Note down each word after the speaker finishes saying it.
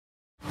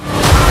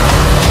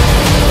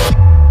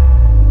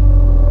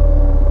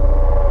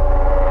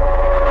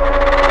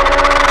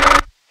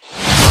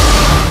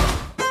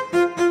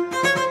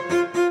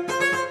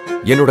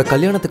என்னோட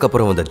கல்யாணத்துக்கு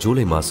அப்புறம் வந்த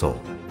ஜூலை மாசம்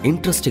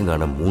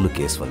இன்ட்ரெஸ்டிங்கான 3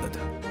 கேஸ் வந்தது.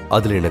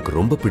 அதுல எனக்கு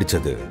ரொம்ப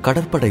பிடிச்சது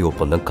கடற்படை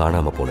ஒப்பந்தம்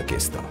காணாம போன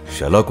கேஸ் தான்.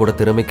 ஷெர்லாக்கோட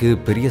திறமைக்கு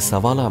பெரிய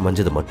சவாலா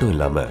அமைஞ்சது மட்டும்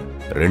இல்லாம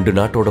 2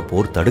 நாட்டோட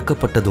போர்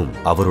தடுக்கப்பட்டதும்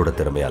அவரோட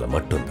திறமையால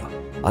மட்டும்தான்.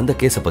 அந்த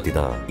கேஸ பத்தி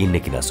தான்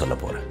இன்னைக்கு நான் சொல்ல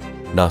போறேன்.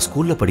 நான்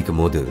ஸ்கூல்ல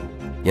படிக்கும் போது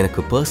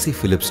எனக்கு பர்சி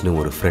பிலிப்ஸ்னு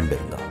ஒரு ஃப்ரெண்ட்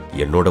இருந்தான்.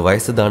 என்னோட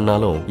வயசு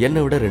தான்னாலும்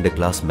என்னை விட 2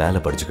 கிளாஸ் மேல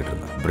படிச்சுக்கிட்டு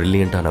இருந்தான்.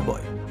 பிரில்லியண்டான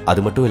பாய்.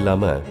 அது மட்டும்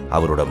இல்லாம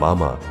அவரோட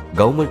மாமா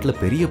கவர்மெண்ட்ல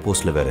பெரிய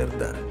போஸ்ட்ல வேற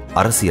இருந்தார்.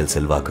 அரசியல்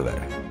செல்வாக்கு வேற.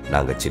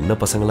 நாங்க சின்ன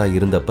பசங்களா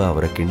இருந்தப்ப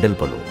அவரை கிண்டல்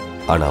பண்ணுவோம்.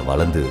 ஆனா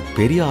வளர்ந்து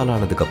பெரிய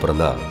ஆளானதுக்கு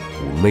அப்புறம் தான்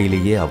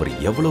உண்மையிலேயே அவர்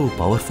எவ்வளவு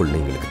பவர்ஃபுல்னு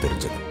எங்களுக்கு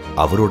தெரிஞ்சது.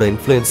 அவரோட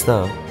இன்ஃப்ளூயன்ஸ்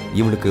தான்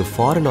இவனுக்கு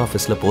ஃபாரின்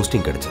ஆஃபீஸ்ல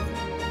போஸ்டிங் கிடைச்சது.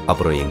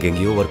 அப்புறம்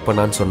எங்கெங்கயோ ஒர்க்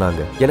பண்ணான்னு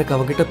சொன்னாங்க. எனக்கு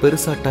அவன்கிட்ட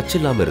பெருசா டச்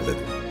இல்லாம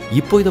இருந்தது.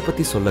 இப்போ இதை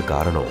பத்தி சொல்ல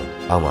காரணம்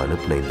அவன்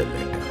அனுப்பின இந்த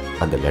லெட்டர்.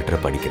 அந்த லெட்டரை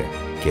படிக்கிறேன்,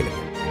 கேளுங்க.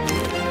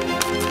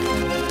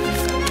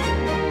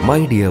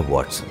 மை டியர்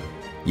வாட்சன்,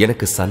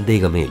 எனக்கு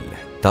சந்தேகமே இல்லை.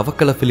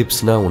 தவக்கல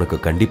பிலிப்ஸ்னா உனக்கு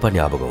கண்டிப்பா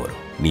ஞாபகம் வரும்.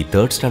 நீ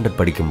 3rd ஸ்டாண்டர்ட்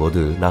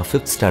படிக்கும்போது நான்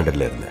 5th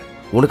ஸ்டாண்டர்ட்ல இருந்தேன்.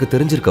 உனக்கு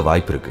தெரிஞ்சிருக்க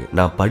வாய்ப்பு இருக்கு.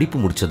 நான் படிப்பு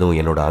முடிச்சதும்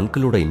என்னோட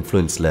அங்கிளோட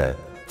இன்ஃப்ளூயன்ஸ்ல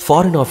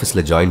ஃபாரின்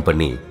ஆஃபீஸ்ல ஜாயின்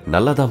பண்ணி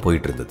நல்லா தான்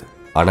போயிட்டு இருந்தது.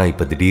 ஆனா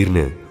இப்ப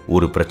திடீர்னு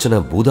ஒரு பிரச்சனை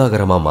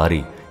பூதாகரமா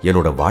மாறி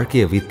என்னோட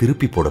வாழ்க்கையவே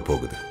திருப்பி போட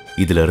போகுது.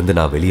 இதுல இருந்து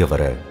நான் வெளியே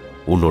வர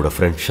உன்னோட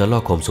ஃப்ரெண்ட்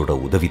ஷெர்லாக் ஹோம்ஸோட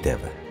உதவி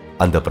தேவை.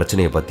 அந்த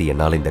பிரச்சனையை பத்தி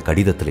என்னால இந்த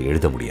கடிதத்துல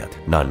எழுத முடியாது.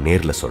 நான்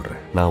நேர்ல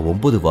சொல்றேன். நான்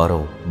 9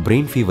 வாரம்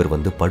பிரெயின் ஃபீவர்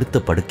வந்து படுத்த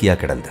படுக்கையா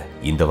கிடந்தேன்.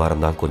 இந்த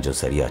வாரம் தான் கொஞ்சம்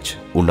சரியாச்சு.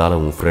 உன்னால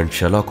உன் ஃப்ரெண்ட்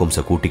ஷெர்லாக்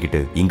ஹோம்ஸை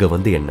கூட்டிக்கிட்டு இங்க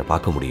வந்து என்ன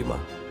பார்க்க முடியுமா?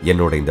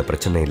 என்னோட இந்த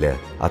பிரச்சனையில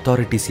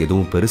அத்தாரிட்டிஸ்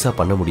எதுவும் பெருசா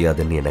பண்ண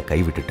முடியாதுன்னு என்னை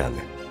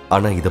கைவிட்டுட்டாங்க.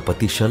 ஆனா இதை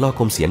பத்தி ஷெர்லாக்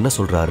ஹோம்ஸ் என்ன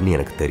சொல்றாருன்னு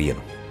எனக்கு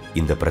தெரியணும்.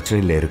 இந்த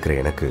பிரச்சனையில இருக்கிற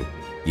எனக்கு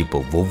இப்போ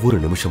ஒவ்வொரு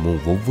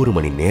நிமிஷமும் ஒவ்வொரு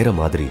மணி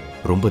நேரம் மாதிரி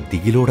ரொம்ப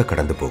திகிலோட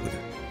கடந்து போகுது.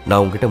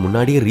 நான் உங்ககிட்ட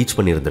முன்னாடியே ரீச்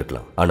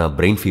பண்ணியிருந்திருக்கலாம். ஆனா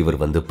பிரெயின் ஃபீவர்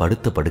வந்து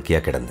படுத்த படுக்கையா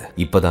கிடந்தேன்.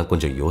 இப்பதான்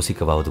கொஞ்சம்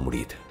யோசிக்கவாவது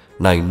முடியுது.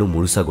 நான் இன்னும்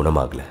முழுசா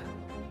குணமாகல.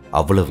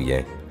 அவ்வளவு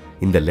ஏன்,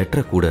 இந்த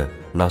லெட்டரை கூட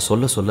நான்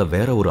சொல்ல சொல்ல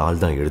வேற ஒரு ஆள்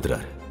தான்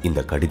எழுதுறாரு.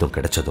 இந்த கடிதம்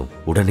கிடைச்சதும்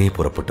உடனே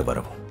புறப்பட்டு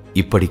வரவும்.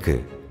 இப்படிக்கு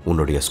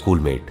உன்னுடைய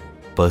ஸ்கூல்மேட்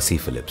பர்சி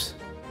பிலிப்ஸ்.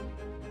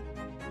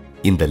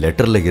 இந்த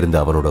லெட்டர்ல இருந்த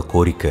அவனோட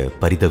கோரிக்கை,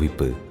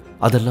 பரிதவிப்பு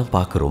அதெல்லாம்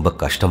பார்க்க ரொம்ப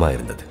கஷ்டமா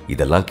இருந்தது.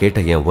 இதெல்லாம்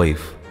கேட்ட என்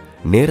ஒய்ஃப்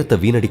நேரத்தை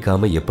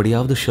வீணடிக்காம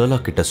எப்படியாவது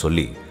ஷெர்லாக் கிட்ட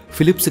சொல்லி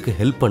பிலிப்ஸுக்கு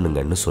ஹெல்ப்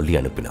பண்ணுங்கன்னு சொல்லி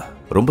அனுப்பினா.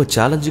 ரொம்ப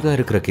சேலஞ்சிங்கா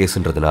இருக்கிற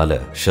கேஸ்ன்றதுனால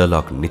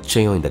ஷெர்லாக்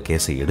நிச்சயம் இந்த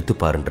கேஸை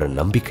எடுத்துப்பாருன்ற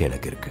நம்பிக்கை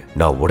எனக்கு இருக்கு.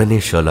 நான் உடனே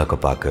ஷெர்லாக்கை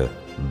பார்க்க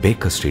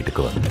பேக்கர்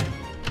ஸ்ட்ரீட்டுக்கு வந்தேன்.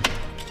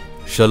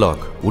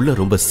 ஷெர்லாக் உள்ள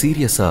ரொம்ப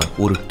சீரியஸா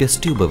ஒரு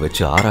டெஸ்ட் டியூபை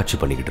வச்சு ஆராய்ச்சி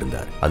பண்ணிக்கிட்டு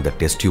இருந்தார். அந்த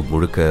டெஸ்ட் டியூப்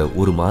முழுக்க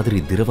ஒரு மாதிரி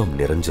திரவம்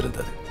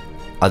நிறைஞ்சிருந்தது.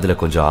 அதுல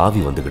கொஞ்சம் ஆவி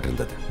வந்துகிட்டு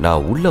இருந்தது.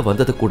 நான் உள்ள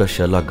வந்தது கூட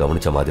ஷெர்லாக்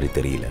கவனிச்ச மாதிரி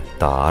தெரியல.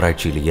 தான்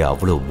ஆராய்ச்சியிலேயே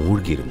அவ்வளவு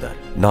மூழ்கி இருந்தார்.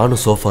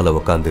 நானும் சோஃபால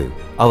உட்காந்து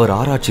அவர்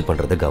ஆராய்ச்சி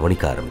பண்றதை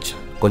கவனிக்க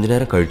ஆரம்பிச்சேன். கொஞ்ச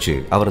நேரம் கழிச்சு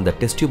அவர் அந்த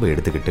டெஸ்ட் டியூபை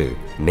எடுத்துக்கிட்டு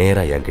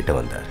நேரா என்கிட்ட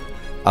வந்தார்.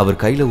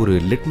 அவர் கையில ஒரு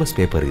லிட்மஸ்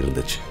பேப்பர்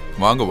இருந்துச்சு.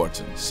 வாங்க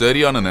வாட்சன்,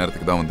 சரியான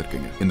நேரத்துக்கு தான்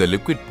வந்திருக்கீங்க. இந்த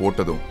லிக்விட்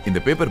போட்டதும் இந்த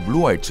பேப்பர் ப்ளூ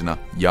ஆயிடுச்சுன்னா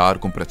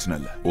யாருக்கும் பிரச்சனை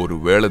இல்லை. ஒரு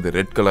வேளை இது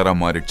ரெட் கலரா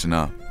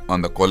மாறிடுச்சுன்னா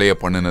அந்த கொலையை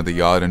பண்ணினது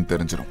யாருன்னு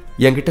தெரிஞ்சிடும்.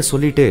 என்கிட்ட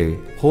சொல்லிட்டு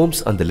ஹோம்ஸ்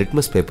அந்த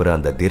லிட்மஸ் பேப்பரை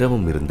அந்த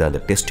திரவம் இருந்த அந்த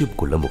டெஸ்ட்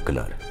டியூப்குள்ள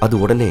முக்கினார். அது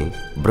உடனே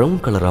பிரவுன்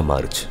கலரா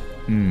மாறுச்சு.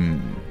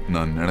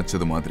 நான்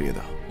நினைச்சது மாதிரியே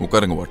தான்.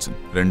 உட்காருங்க வாட்சன்,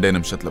 2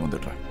 நிமிஷத்துல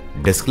வந்துடுறேன்.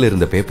 டெஸ்க்ல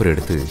இருந்த பேப்பர்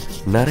எடுத்து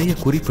நிறைய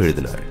குறிப்பு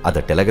எழுதினார். அதை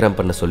டெலிகிராம்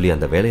பண்ண சொல்லி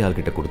அந்த வேலையாள்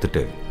கிட்ட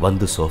கொடுத்துட்டு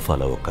வந்து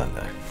சோஃபால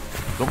உட்கார்ந்தார்.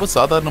 ரொம்ப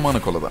சாதாரணமான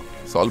கொலை தான்,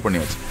 சால்வ்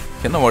பண்ணியாச்சு.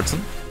 என்ன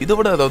வாட்சன், இதை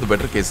விட ஏதாவது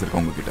பெட்டர் கேஸ் இருக்கா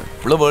உங்ககிட்ட?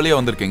 இவ்வளவு வேலையா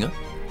வந்திருக்கீங்க?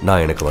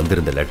 நான் எனக்கு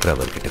வந்திருந்த லெட்டர்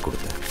அவர்கிட்ட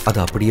கொடுத்தேன். அதை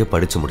அப்படியே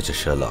படிச்சு முடிச்ச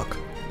ஷெர்லாக்,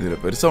 இதுல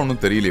பெருசா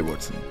ஒன்றும் தெரியலையே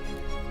வாட்சன்,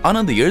 ஆனா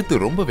அந்த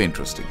எழுத்து ரொம்பவே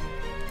இன்ட்ரெஸ்டிங்.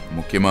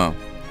 முக்கியமா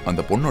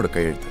அந்த பொண்ணோட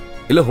கையெழுத்து.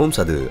 இல்ல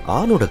ஹோம்ஸ், அது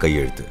ஆணோட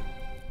கையெழுத்து.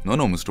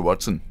 நோ மிஸ்டர்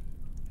வாட்சன்,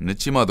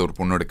 நிச்சயமா அது ஒரு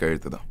பொண்ணோட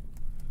கையெழுத்து தான்.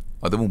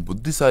 அதுவும்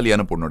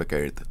புத்திசாலியான பொண்ணோட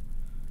கையெழுத்து.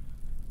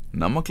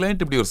 நம்ம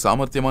கிளையண்ட் இப்படி ஒரு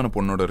சாமர்த்தியமான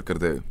பொண்ணோட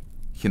இருக்கிறது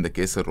இந்த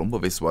கேஸை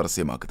ரொம்பவே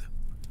சுவாரஸ்யமாக்குது.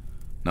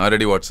 நான்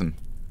ரெடி வாட்சன்,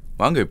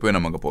 வாங்க இப்போவே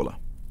நம்ம அங்கே போகலாம்.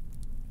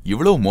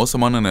 இவ்வளவு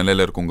மோசமான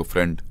நிலையில இருக்க உங்க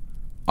ஃப்ரெண்ட்,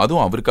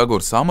 அதுவும் அவருக்காக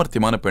ஒரு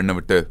சாமர்த்தியமான பெண்ணை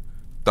விட்டு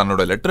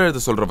தன்னோட லெட்டர்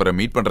எழுத சொல்றவரை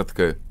மீட்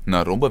பண்றதுக்கு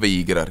நான் ரொம்பவே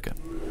ஈகரா இருக்கேன்.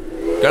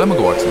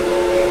 கிளம்புங்க வாட்சன்.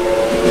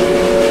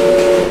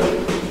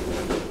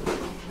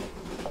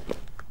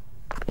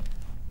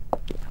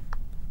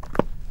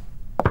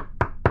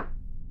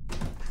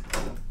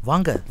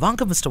 வாங்க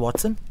வாங்க mister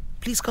Watson,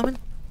 please come in.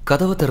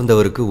 கதவை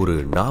திறந்தவருக்கு ஒரு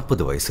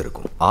 40 வயசு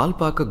இருக்கும். ஆள்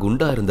பார்க்க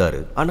குண்டா இருந்தாரு.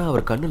 ஆனா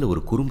அவர் கண்ணுல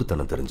ஒரு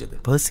குறும்புத்தனம் தெரிஞ்சது.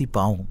 பர்சி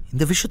பாவம்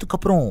இந்த விஷயத்துக்கு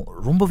அப்புறம்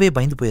ரொம்பவே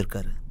பயந்து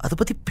போயிருக்காரு. அதை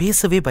பத்தி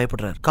பேசவே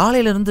பயப்படுறாரு.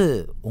 காலையில இருந்து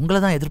உங்களை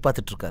தான்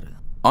எதிர்பார்த்துட்டு இருக்காரு.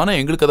 ஆனா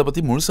எங்களுக்கு அதை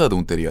பத்தி முழுசா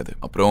அதுவும் தெரியாது.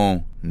 அப்புறம்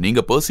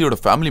நீங்க பர்சியோட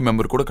ஃபேமிலி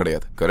மெம்பர் கூட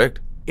கிடையாது, கரெக்ட்?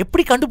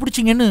 எப்படி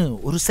கண்டுபிடிச்சிங்கன்னு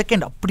ஒரு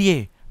செகண்ட் அப்படியே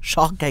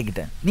ஷாக்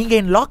ஆகிட்டேன். நீங்க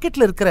என்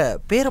லாக்கெட்ல இருக்கிற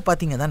பேரை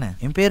பாத்தீங்க தானே?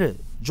 என் பேரு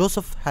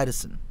ஜோசப்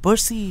ஹாரிசன்.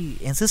 பர்சி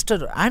என்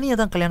சிஸ்டர் ஆனியை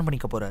தான் கல்யாணம்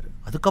பண்ணிக்க போறாரு.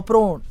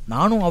 அதுக்கப்புறம்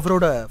நானும்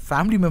அவரோட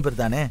ஃபேமிலி மெம்பர்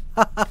தானே.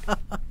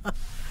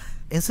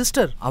 என்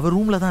சிஸ்டர் அவர்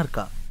ரூம்ல தான்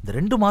இருக்கா. இந்த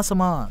 2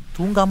 மாசமா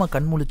தூங்காம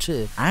கண் முழிச்சு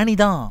ஆனி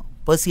தான்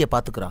பர்சியை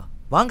பாத்துக்கிறா.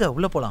 வாங்க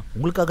உள்ள போலாம்,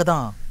 உங்களுக்காக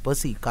தான்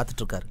பர்சி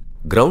காத்துட்டு இருக்காரு.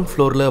 கிரவுண்ட்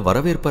ஃப்ளோர்ல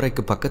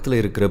வரவேற்பறைக்கு பக்கத்துல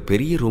இருக்கிற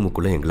பெரிய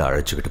ரூமுக்குள்ள எங்களை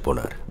அழைச்சுக்கிட்டு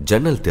போனார்.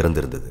 ஜன்னல்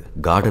திறந்திருந்தது.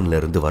 கார்டன்ல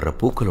இருந்து வர்ற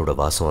பூக்களோட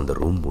வாசம் அந்த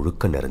ரூம்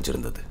முழுக்க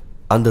நிறைஞ்சிருந்தது.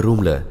 அந்த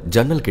ரூம்ல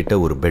ஜன்னல் கிட்ட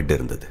ஒரு பெட்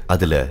இருந்தது.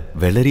 அதுல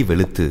வெளரி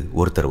வெளுத்து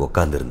ஒருத்தர்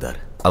உட்கார்ந்து இருந்தார்.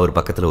 அவர்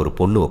பக்கத்துல ஒரு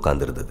பொண்ணு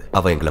உட்கார்ந்து இருந்தது.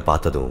 அவ எங்களை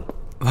பார்த்ததும்,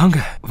 வாங்க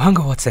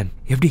வாங்க வாட்சன்,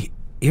 எப்படி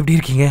எப்படி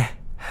இருக்கீங்க?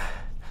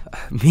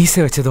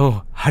 மீசை வச்சதும்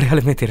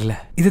அடையாளமே தெரியல.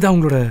 இதுதான்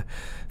உங்களோட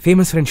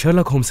ஃபேமஸ் ஃப்ரெண்ட்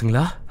ஷெர்லாக்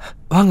ஹோம்ஸுங்களா?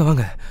 வாங்க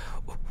வாங்க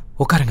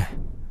உட்காருங்க.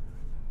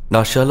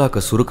 நான்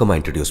ஷெர்லாக்கை சுருக்கமாக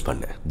இன்ட்ரடியூஸ்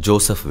பண்ணேன்.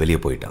 ஜோசப் வெளியே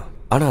போயிட்டான்.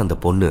 ஆனால் அந்த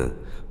பொண்ணு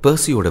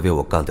பெர்சியோடவே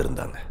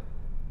உட்காந்துருந்தாங்க.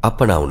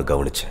 அப்போ நான் ஒன்று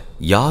கவனிச்சேன்.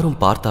 யாரும்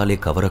பார்த்தாலே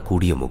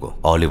கவரக்கூடிய முகம்,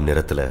 ஆலிவ்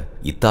நிறத்தில்,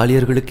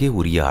 இத்தாலியர்களுக்கே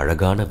உரிய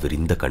அழகான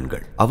விரிந்த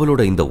கண்கள்.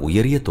 அவளோட இந்த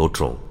உயரிய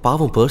தோற்றம்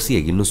பாவம் பெர்சியை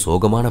இன்னும்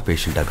சோகமான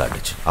பேஷண்டாக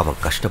காட்டுச்சு. அவன்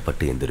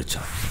கஷ்டப்பட்டு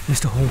எந்திரிச்சான்.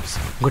 மிஸ்டர் ஹோம்ஸ்,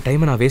 உங்கள்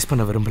டைமை நான் வேஸ்ட்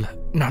பண்ண விரும்பல.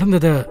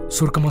 நடந்ததை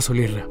சுருக்கமாக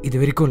சொல்லிடுறேன்.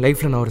 இது வரைக்கும்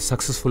லைஃப்பில் நான் ஒரு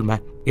சக்ஸஸ்ஃபுல்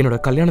மேன். என்னோட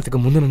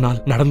கல்யாணத்துக்கு முந்தின நாள்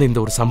நடந்த இந்த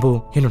ஒரு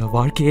சம்பவம் என்னோட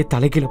வாழ்க்கையே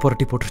தலைகீழ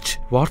புரட்டி போட்டுருச்சு.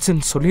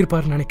 வாட்சன்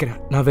சொல்லியிருப்பாருன்னு நினைக்கிறேன்.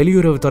 நான்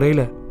வெளியுறவு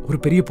துறையில ஒரு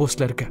பெரிய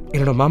போஸ்ட்ல இருக்கேன்.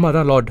 என்னோட மாமா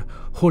தான் லார்ட்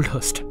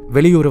ஹோல்ட்ஹர்ஸ்ட்,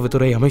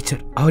 வெளியுறவுத்துறை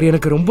அமைச்சர். அவர்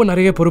எனக்கு ரொம்ப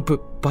நிறைய பொறுப்பு,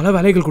 பல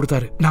வேலைகள்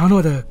கொடுத்தாரு. நானும்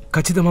அதை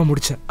கச்சிதமா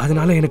முடிச்சேன்.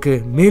 அதனால எனக்கு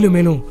மேலும்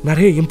மேலும்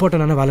நிறைய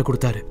இம்பார்ட்டன்டான வேலை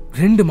கொடுத்தாரு.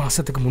 2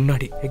 மாசத்துக்கு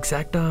முன்னாடி,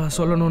 எக்ஸாக்டா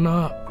சொல்லணும்னா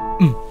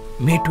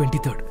May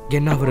 23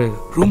 என்ன அவரு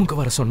ரூமுக்கு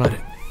வர சொன்னாரு.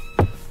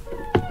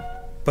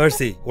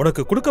 பர்சி,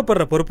 உனக்கு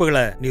கொடுக்கப்படுற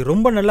பொறுப்புகளை நீ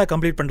ரொம்ப நல்லா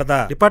கம்ப்ளீட்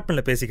பண்றதா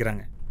டிபார்ட்மெண்ட்ல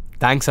பேசிக்கிறாங்க.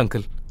 Thanks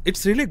uncle.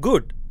 It's really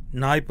good.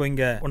 நான் இப்போ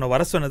இங்க உன்னை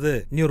வர சொன்னது,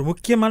 நீ ஒரு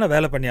முக்கியமான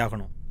வேலை பண்ணி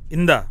ஆகணும்.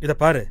 இத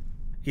பாரு,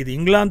 இது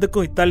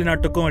இங்கிலாந்துக்கும் இத்தாலி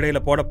நாட்டுக்கும் இடையில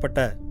போடப்பட்ட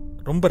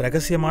ரொம்ப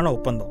ரகசியமான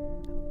ஒப்பந்தம்.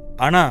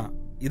 ஆனா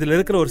இதுல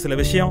இருக்கிற ஒரு சில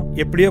விஷயம்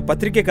எப்படியோ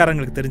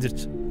பத்திரிகைக்காரங்களுக்கு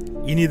தெரிஞ்சிருச்சு.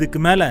 இனி இதுக்கு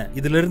மேல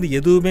இதுல இருந்து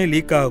எதுவுமே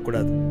லீக்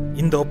ஆகக்கூடாது.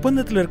 இந்த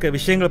ஒப்பந்தத்துல இருக்க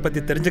விஷயங்களை பத்தி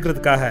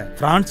தெரிஞ்சுக்கிறதுக்காக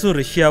பிரான்ஸும்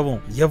ரஷ்யாவும்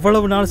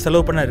எவ்வளவு நாள்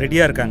செலவு பண்ண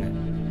ரெடியா இருக்காங்க.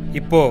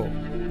 இப்போ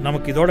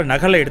நமக்கு இதோட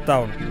நகலை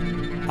எடுத்தாகணும்.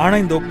 ஆனா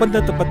இந்த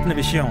ஒப்பந்தத்தை பத்தின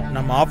விஷயம்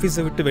நம்ம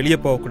ஆபீஸை விட்டு வெளியே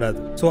போகக்கூடாது.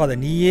 சோ அதை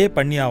நீயே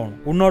பண்ணி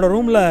ஆகணும். உன்னோட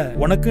ரூம்ல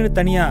உனக்குன்னு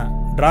தனியா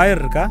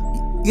டிராயர் இருக்கா?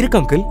 இருக்கு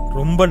அங்கிள்.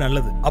 ரொம்ப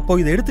நல்லது. அப்போ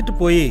இதை எடுத்துட்டு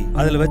போய்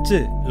அதுல வச்சு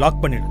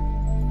லாக் பண்ணிடு.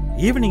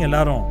 ஈவினிங்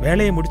எல்லாரும்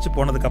வேலையை முடிச்சு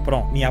போனதுக்கு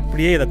அப்புறம் நீ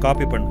அப்படியே இதை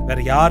காப்பி பண்ணு.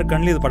 வேற யார்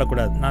கண்ணிலும் இது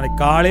படக்கூடாது. நாளைக்கு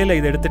காலையில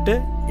இதை எடுத்துட்டு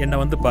என்ன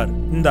வந்து பாரு.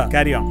 இந்தா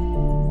கேரி ஆன்.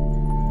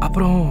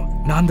 அப்புறம்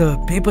நான் அந்த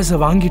பேப்பர்ஸை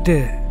வாங்கிட்டு.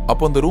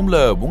 அப்போ அந்த ரூம்ல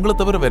உங்களை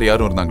தவிர வேற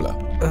யாரும் இருந்தாங்களா?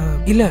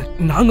 இல்ல,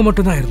 நாங்க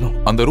மட்டும் தான் இருந்தோம்.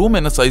 அந்த ரூம்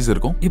என்ன சைஸ்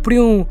இருக்கும்?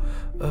 இப்படியும்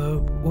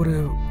ஒரு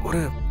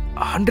ஒரு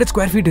 100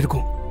 ஸ்கொயர் ஃபீட்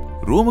இருக்கும்.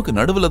 ரூமுக்கு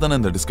நடுவுல தானே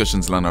இந்த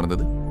டிஸ்கஷன்ஸ்லாம்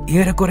நடந்தது?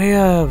 ஏறக்குறைய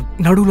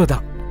நடுவுல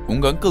தான்.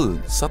 உங்க அங்கிள்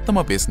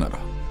சத்தமா பேசினாரா?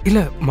 இல்ல,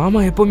 மாமா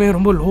எப்பவுமே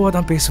ரொம்ப லோவா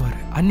தான் பேசுவாரு.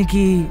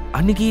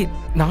 அன்னைக்கு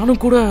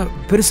நானும் கூட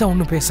பெருசா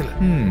ஒன்னும் பேசல.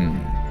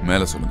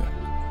 மேல சொல்லுங்க.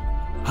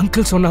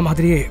 அங்கிள் சொன்ன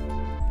மாதிரியே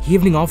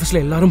ஈவினிங்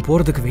ஆபீஸ்ல எல்லாரும்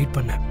போறதுக்கு வெயிட்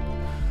பண்ணேன்.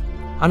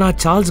 ஆனா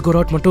சார்ல்ஸ்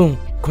கொராட் மட்டும்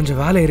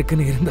கொஞ்சம் வேலை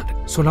இருக்குன்னு இருந்தாரு.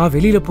 ஸோ நான்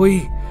வெளியில போய்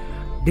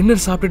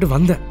டின்னர் சாப்பிட்டுட்டு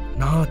வந்தேன்.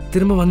 நான்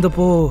திரும்ப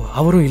வந்தப்போ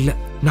அவரும் இல்லை.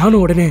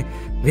 நானும் உடனே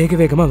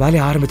வேகமா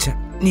வேலையை ஆரம்பிச்சேன்.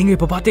 நீங்க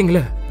இப்ப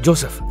பாத்தீங்களே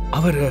ஜோசப்,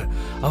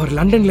 அவர்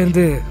லண்டன்ல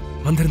இருந்து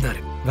வந்திருந்தாரு.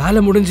 வேலை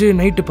முடிஞ்சு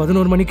நைட்டு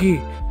 11 மணிக்கு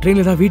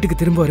ட்ரெயின்ல தான் வீட்டுக்கு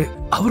திரும்புவாரு.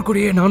 அவர்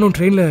கூடயே நானும்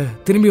ட்ரெயின்ல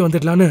திரும்பி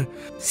வந்துடலான்னு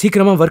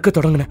சீக்கிரமா ஒர்க்க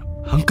தொடங்கினேன்.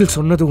 அங்கிள்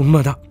சொன்னது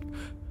உண்மைதான்.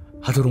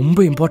 அது ரொம்ப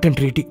இம்பார்ட்டன்ட்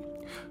ட்ரீட்டி.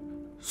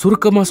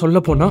 சுருக்கமா சொல்ல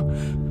போனா,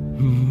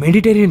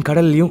 மெடிட்டரேனியன்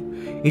கடல்லையும்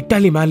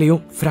இட்டாலி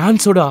மேலேயும்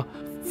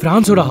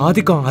பிரான்ஸோட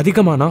ஆதிக்கம்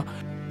அதிகமானா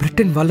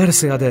பிரிட்டன்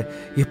வல்லரசு அதை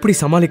எப்படி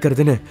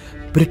சமாளிக்கிறதுன்னு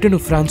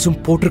பிரிட்டனும் பிரான்ஸும்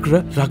போட்டிருக்கிற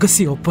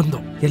ரகசிய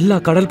ஒப்பந்தம். எல்லா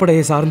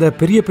கடற்படையை சார்ந்த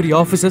பெரிய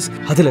ஆபீசர்ஸ்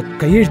அதுல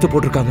கையெழுத்து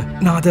போட்டிருக்காங்க.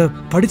 நான் அதை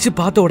படிச்சு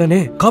பார்த்த உடனே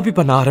காப்பி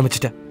பண்ண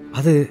ஆரம்பிச்சிட்டேன்.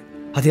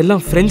 அது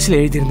எல்லாம் பிரெஞ்சுல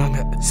எழுதியிருந்தாங்க.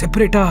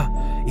 செப்பரேட்டா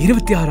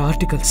 26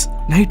 ஆர்டிகல்ஸ்.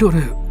 நைட்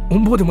ஒரு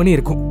 9 மணி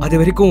இருக்கும்.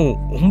 அது வரைக்கும்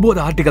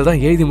 9 ஆர்டிகல்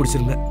தான் எழுதி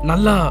முடிச்சிருந்தேன்.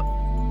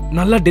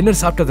 நல்லா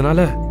டின்னர் சாப்பிட்டதுனால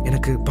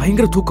எனக்கு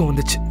பயங்கர தூக்கம்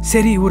வந்துச்சு.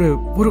 சரி,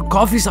 ஒரு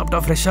காஃபி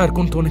சாப்பிட்டா ஃப்ரெஷ்ஷா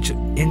இருக்கும்னு தோணுச்சு.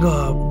 எங்க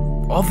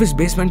ஆஃபீஸ்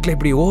பேஸ்மெண்ட்ல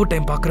இப்படி ஓவர்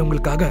டைம்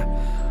பார்க்குறவங்களுக்காக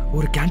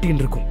ஒரு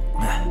கேன்டீன் இருக்கும்.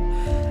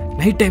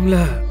 நைட் டைம்ல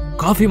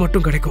காஃபி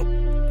மட்டும் கிடைக்கும்.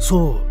 ஸோ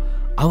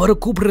அவரை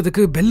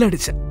கூப்பிடுறதுக்கு பெல்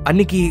அடிச்சேன்.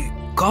 அன்னைக்கு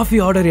காஃபி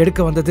ஆர்டர்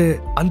எடுக்க வந்தது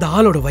அந்த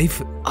ஆளோட வைஃப்.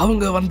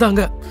 அவங்க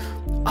வந்தாங்க.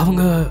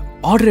 அவங்க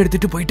ஆர்டர்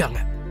எடுத்துட்டு போயிட்டாங்க.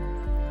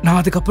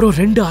 நான் அதுக்கப்புறம்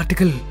 2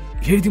 ஆர்டிகல்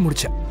எழுதி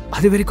முடிச்சேன்.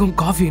 அது வரைக்கும்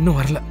காஃபி இன்னும்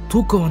வரல.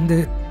 தூக்கம் வந்து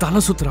தலை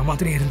சுத்துற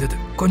மாதிரி இருந்தது.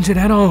 கொஞ்ச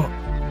நேரம்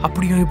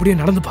அப்படியும்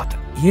இப்படியும் நடந்து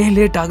பார்த்தேன். ஏன்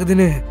லேட்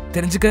ஆகுதுன்னு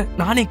தெரிஞ்சுக்க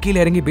நானே கீழே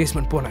இறங்கி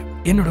பேஸ்மெண்ட் போனேன்.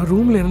 என்னோட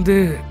ரூம்ல இருந்து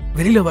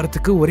வெளியில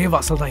வரத்துக்கு ஒரே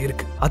வாசல் தான்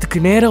இருக்கு. அதுக்கு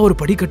நேரா ஒரு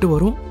படிக்கட்டு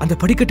வரும். அந்த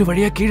படிக்கட்டு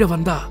வழியா கீழே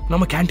வந்தா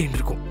நம்ம கேன்டீன்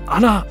இருக்கும்.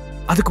 ஆனா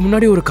அதுக்கு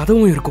முன்னாடி ஒரு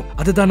கதவும் இருக்கும்.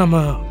 அதுதான் நம்ம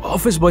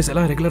ஆபீஸ் பாய்ஸ்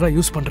எல்லாம் ரெகுலரா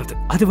யூஸ் பண்றது.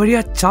 அது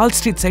வழியா சார்ல்ஸ்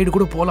ஸ்ட்ரீட் சைடு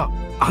கூட போலாம்.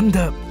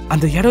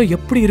 அந்த இடம்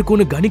எப்படி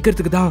இருக்கும்னு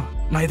கணிக்கிறதுக்கு தான்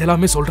நான்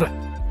இதெல்லாமே சொல்றேன்.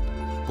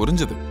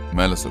 புரிஞ்சது.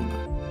 மேல சொல்லுங்க.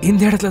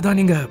 இந்த இடத்துல தான்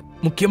நீங்க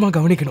முக்கியமா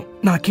கவனிக்கணும்.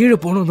 நான் கீழே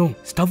போனதும்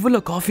ஸ்டவ்ல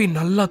காஃபி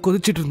நல்லா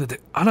கொதிச்சிட்டு இருந்தது.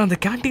 ஆனா அந்த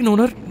கேன்டீன்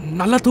ஓனர்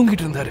நல்லா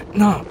தூங்கிட்டு இருந்தாரு.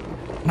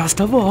 நான்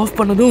ஸ்டவ் ஆஃப்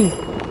பண்ணதும்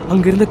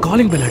அங்க இருந்த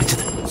காலிங் பெல்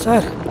அடிச்சது.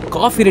 சார்,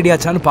 காஃபி ரெடி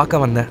ஆச்சான்னு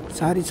பார்க்க வந்தேன்.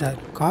 சாரி சார்,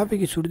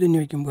 காஃபிக்கு சுடுதண்ணி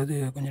வைக்கும்போது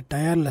கொஞ்சம்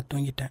டயர்டில்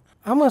தூங்கிட்டேன்.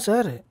 ஆமாம்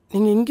சார்,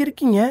 நீங்கள் இங்கே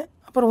இருக்கீங்க,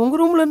 அப்புறம்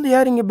உங்கள் ரூம்லேருந்து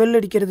யார் இங்கே பெல்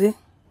அடிக்கிறது?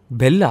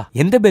 பெல்லா?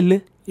 எந்த பெல்லு?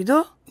 இதோ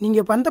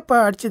நீங்கள் வந்தப்ப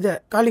அடிச்சது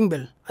காலிங்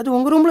பெல், அது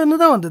உங்கள் ரூம்ல இருந்து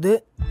தான் வந்தது.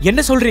 என்ன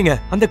சொல்றீங்க?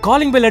 அந்த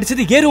காலிங் பெல்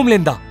அடிச்சது ஏ ரூம்ல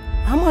இருந்தா?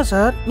 ஆமாம்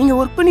சார், நீங்கள்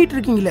ஒர்க் பண்ணிட்டு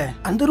இருக்கீங்களே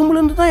அந்த ரூம்ல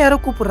இருந்து தான் யாரோ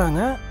கூப்பிடுறாங்க.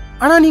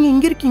 ஆனால் நீங்கள்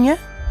இங்கே இருக்கீங்க.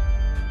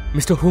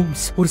 மிஸ்டர்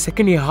ஹோம்ஸ், ஒரு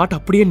செகண்ட் என் ஹார்ட்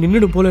அப்படியே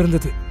நின்னுடும் போல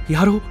இருந்தது.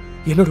 யாரோ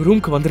என்னோட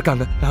ரூமுக்கு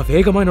வந்திருக்காங்க. நான்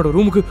வேகமா என்னோட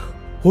ரூமுக்கு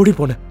ஓடி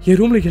போனேன். என்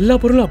ரூம்ல எல்லா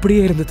பொருளும்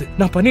அப்படியே இருந்தது.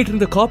 நான் பண்ணிட்டு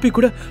இருந்த காப்பி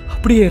கூட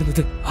அப்படியே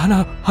இருந்தது. ஆனா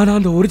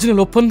அந்த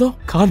ஒரிஜினல் ஒப்பந்தம்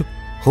காணும்.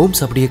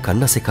 ஹோம்ஸ் அப்படியே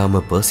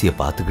கண்ணசைக்காம பர்சியை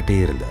பார்த்துக்கிட்டே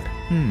இருந்தார்.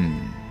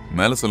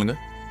 மேல சொல்லுங்க.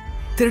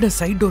 திருட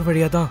சைட் டோர்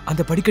வழியா தான்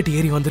அந்த படிக்கட்டு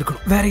ஏறி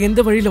வந்திருக்கணும். வேற எந்த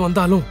வழியில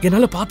வந்தாலும்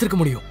என்னால பாத்துருக்க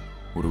முடியும்.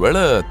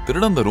 ஒருவேளை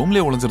திருட அந்த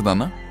ரூம்லயே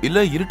ஒளிஞ்சிருந்தானா,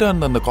 இல்ல இருட்டா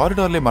இருந்த அந்த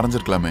காரிடார்லயே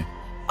மறைஞ்சிருக்கலாமே.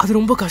 அது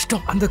ரொம்ப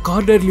கஷ்டம். அந்த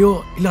காரிடார்லயோ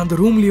இல்ல அந்த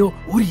ரூம்லயோ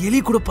ஒரு எலி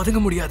கூட பதுங்க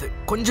முடியாது.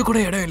 கொஞ்சம் கூட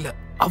இடம் இல்ல,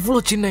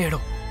 அவ்வளவு சின்ன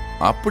இடம்.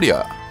 அப்படியா?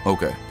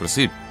 Okay,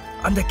 proceed.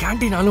 அந்த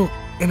கேண்டீனாலும்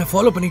என்ன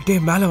ஃபாலோ பண்ணிக்கிட்டே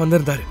மேல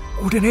வந்திருந்தாரு.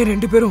 உடனே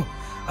 2 பேரும்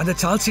அந்த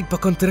சார்ல்ஸ் ஸ்ட்ரீட்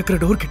பக்கம் திறக்கிற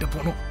டோர் கிட்ட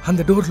போனோம்.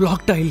 அந்த டோர்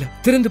லாக்டா இல்ல.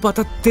 திறந்து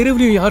பார்த்தா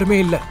தெருவுலயும் யாருமே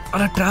இல்ல.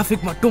 ஆனா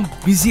டிராபிக் மட்டும்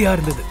பிஸியா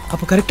இருந்தது.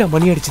 அப்ப கரெக்டா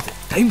மணி அடிச்சது.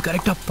 டைம்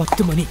கரெக்டா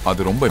 10 மணி.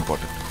 அது ரொம்ப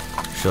இம்பார்ட்டன்ட்.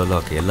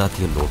 ஷெர்லாக்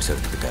எல்லாத்தையும் நோட்ஸ்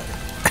எடுத்துக்கிட்டாரு.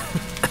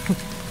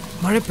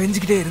 மழை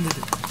பெஞ்சுக்கிட்டே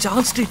இருந்தது.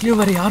 சார்ல்ஸ்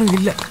ஸ்ட்ரீட்லயும் வேற யாரும்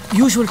இல்ல.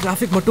 யூசுவல்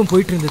டிராபிக் மட்டும்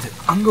போயிட்டு இருந்தது.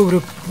 அங்க ஒரு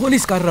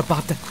போலீஸ்காரரை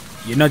பார்த்தேன்.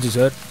 என்னாச்சு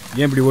சார்,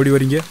 ஏன் இப்படி ஓடி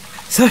வரீங்க?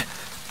 சார்,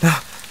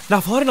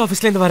 நான் ஃபாரின்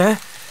ஆஃபீஸ்ல இருந்து வரேன்.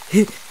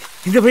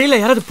 இந்த வழியில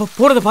யாராவது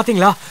போறதை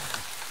பாத்தீங்களா?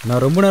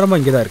 நான் ரொம்ப நேரமாக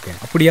இங்கே தான் இருக்கேன்.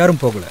 அப்படி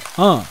யாரும் போகல.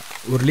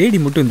 ஒரு லேடி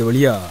மட்டும் இந்த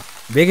வழியா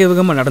வேக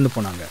வேகமாக நடந்து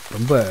போனாங்க.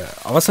 ரொம்ப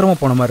அவசரமாக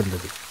போன மாதிரி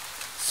இருந்தது.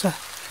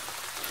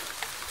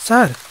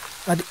 சார்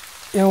அது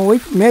என்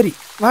ஒய்ஃப் மேரி.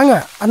 வாங்க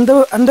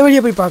அந்த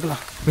வழியை போய்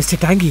பார்க்கலாம்.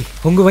 மிஸ்டர் டாங்கி,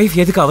 உங்க வைஃப்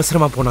எதுக்கு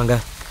அவசரமா போனாங்க?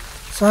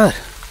 சார்,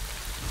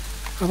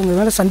 அவங்க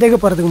மேலே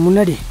சந்தேகப்படுறதுக்கு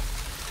முன்னாடி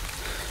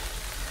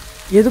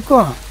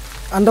எதுக்கும்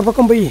அந்த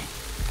பக்கம் போய்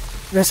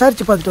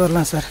விசாரிச்சு பார்த்துட்டு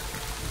வரலாம் சார்.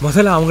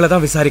 முதல்ல அவங்கள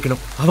தான்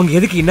விசாரிக்கணும். அவங்க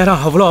எதுக்கு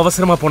இந்நேரம் அவ்வளோ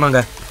அவசரமா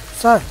போனாங்க?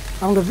 சார்,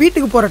 அவங்க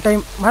வீட்டுக்கு போகிற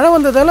டைம். மழை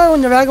வந்ததால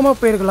கொஞ்சம் வேகமாக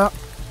போயிருக்கலாம்.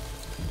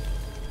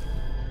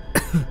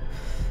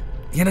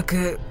 எனக்கு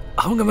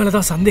அவங்க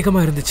மேலதான்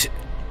சந்தேகமா இருந்துச்சு.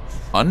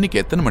 அன்னைக்கு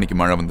எத்தனை மணிக்கு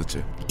மழை வந்துச்சு?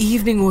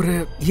 ஈவினிங் ஒரு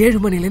 7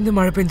 மணிலேருந்து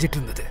மழை பெஞ்சிட்டு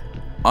இருந்தது.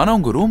 ஆனா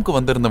உங்க ரூமுக்கு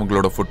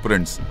வந்திருந்தவங்களோட ஃபுட்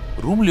பிரிண்ட்ஸ்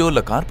ரூம்லயோ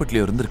இல்ல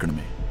கார்பெட்லயோ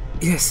இருந்திருக்கணுமே.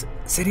 எஸ்,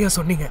 சரியா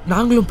சொன்னீங்க.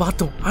 நாங்களும்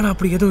பார்த்தோம், ஆனா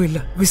அப்படி எதுவும்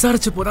இல்ல.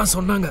 விசாரிச்சு போதான்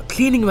சொன்னாங்க.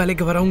 கிளீனிங்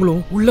வேலைக்கு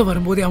வரவங்களும் உள்ள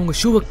வரும்போதே அவங்க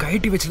ஷூவை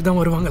கழட்டி வச்சுட்டு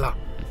தான் வருவாங்களா.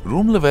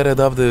 ரூம்ல வேற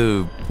ஏதாவது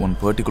one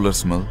particular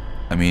smell,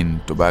 I mean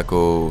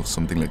tobacco,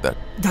 something like that.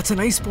 That's a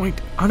nice point.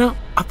 ஆனா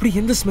அப்படி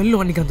எந்த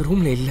ஸ்மெல்லும் அன்னைக்கு அந்த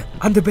ரூம்ல இல்ல.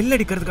 அந்த பெல்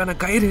அடிக்கிறதுக்கான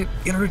கயிறு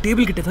என்னோட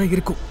டேபிள் கிட்ட தான்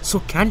இருக்கும். சோ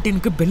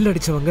கேண்டீனுக்கு பெல்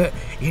அடிச்சவங்க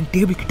என்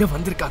டேபிள் கிட்ட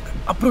வந்திருக்காங்க.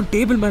 அப்புறம்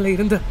டேபிள் மேல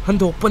இருந்த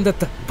அந்த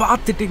ஒப்பந்தத்தை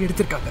பார்த்துட்டு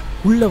எடுத்திருக்காங்க.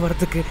 உள்ள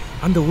வரதுக்கு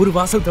அந்த ஒரு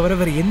வாசல் தவிர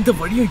வேற எந்த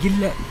வழியும்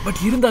இல்ல.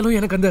 பட் இருந்தாலும்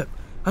எனக்கு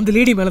அந்த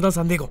லேடி மேலதான்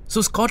சந்தேகம்.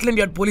 ஸோ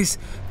ஸ்காட்லாண்ட் யார்ட் போலீஸ்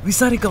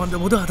விசாரிக்க வந்த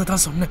போது அதை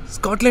தான் சொன்னேன்.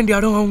 ஸ்காட்லாண்ட்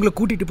யார்டும் அவங்கள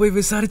கூட்டிட்டு போய்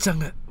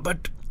விசாரிச்சாங்க.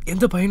 பட்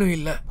எந்த பயனும்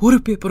இல்ல. ஒரு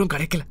பேப்பரும்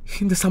கிடைக்கல.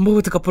 இந்த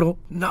சம்பவத்துக்கு அப்புறம்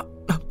நான்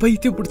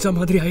பைத்தியம் பிடிச்ச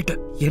மாதிரி ஆயிட்டேன்.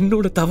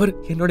 என்னோட தவறு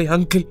என்னோட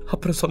அங்கிள்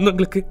அப்புறம்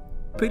சொந்தங்களுக்கு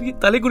பெரிய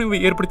தலைகுனிவை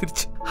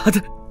ஏற்படுத்திருச்சு.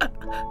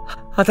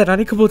 அதை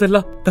நினைக்கும்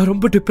போதெல்லாம் நான்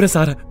ரொம்ப டிப்ரெஸ்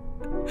ஆறேன்.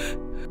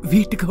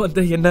 வீட்டுக்கு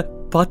வந்த என்ன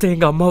பார்த்த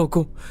எங்க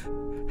அம்மாவுக்கும்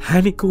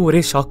ஹானிக்கும்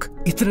ஒரே ஷாக்.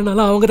 இத்தனை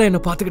நாளா அவங்க தான்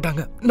என்ன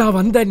பாத்துக்கிட்டாங்க. நான்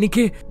வந்த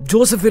அன்னைக்கு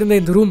ஜோசப்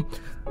இருந்த இந்த ரூம்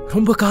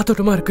ரொம்ப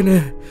காத்தோட்டமா இருக்குன்னு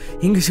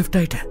இங்க ஷிஃப்ட்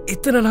ஆயிட்டேன்.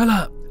 இத்தனை நாளா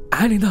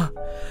ஆனி தான்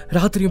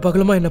ராத்திரியும்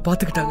பகலுமா என்ன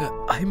பாத்துக்கிட்டாங்க.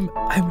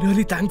 I'm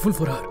really thankful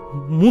for her.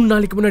 3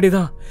 நாளைக்கு முன்னாடி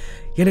தான்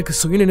எனக்கு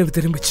சுயநினைவு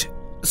திரும்பிச்சு.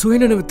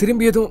 சுயநினைவு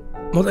திரும்பியதும்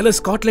முதல்ல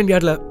ஸ்காட்லாண்ட்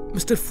யார்ட்ல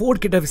மிஸ்டர்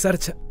ஃபோர்ட் கிட்ட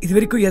விசாரிச்சேன். இது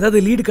வரைக்கும்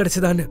ஏதாவது லீடு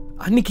கிடைச்சதான்னு.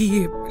 அன்னைக்கு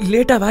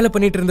லேட்டா வேலை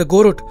பண்ணிட்டு இருந்த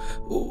கோரோட்,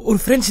 ஒரு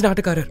பிரெஞ்சு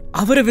நாட்டுக்காரர்,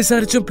 அவரை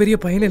விசாரிச்சும் பெரிய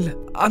பயன் இல்ல.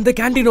 அந்த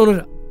கேண்டீன்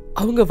ஓனர்,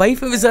 அவங்க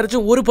வைஃபை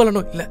விசாரிச்சும் ஒரு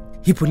பலனும் இல்ல.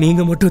 இப்போ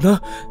நீங்க மட்டும்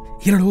தான்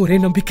என்னோட ஒரே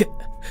நம்பிக்கை.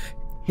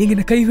 நீங்க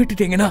என்ன கை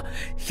விட்டுட்டீங்கன்னா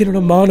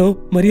என்னோட மானம்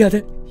மரியாதை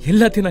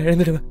எல்லாத்தையும் நான்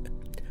இழந்துடுவேன்.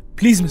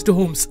 ப்ளீஸ் மிஸ்டர்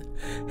ஹோம்ஸ்,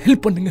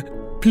 ஹெல்ப் பண்ணுங்க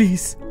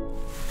ப்ளீஸ்.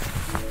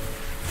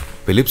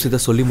 பிலிப்ஸ் இதை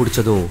சொல்லி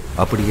முடிச்சதும்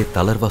அப்படியே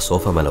தளர்வா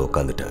சோஃபா மேல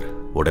உட்காந்துட்டார்.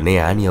 உடனே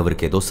ஆனி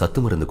அவருக்கு ஏதோ சத்து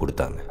மருந்து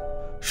கொடுத்தாங்க.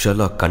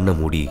 ஷெர்லாக் கண்ணை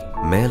மூடி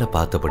மேல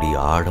பார்த்தபடி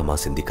ஆழமா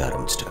சிந்திக்க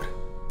ஆரம்பிச்சிட்டார்.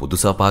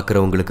 புதுசா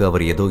பாக்குறவங்களுக்கு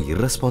அவர் ஏதோ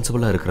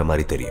irresponsible-ஆ இருக்கிற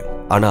மாதிரி தெரியும்.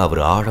 ஆனா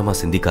அவர் ஆழமா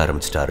சிந்திக்க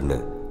ஆரம்பிச்சிட்டாருன்னு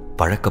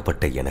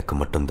பழக்கப்பட்ட எனக்கு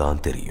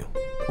மட்டும்தான் தெரியும்.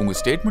 உங்க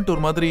ஸ்டேட்மெண்ட்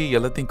ஒரு மாதிரி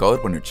எல்லாத்தையும்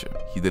கவர் பண்ணிடுச்சு.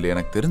 இதுல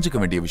எனக்கு தெரிஞ்சுக்க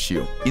வேண்டிய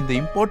விஷயம், இந்த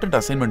இம்பார்ட்டன்ட்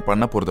அசைன்மெண்ட்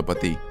பண்ண போறத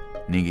பத்தி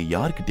நீங்க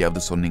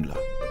யார்கிட்டயாவது சொன்னீங்களா?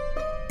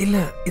 இல்ல,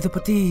 இத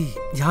பத்தி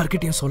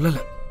யார்கிட்டயும் சொல்லல.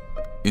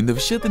 இந்த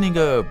விஷயத்தை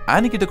நீங்க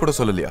ஆனி கிட்ட கூட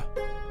சொல்லலையா?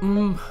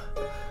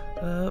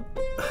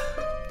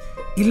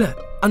 இல்ல,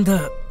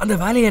 அந்த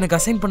வேலையை எனக்கு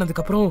அசைன்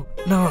பண்ணதுக்கு அப்புறம்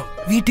நான்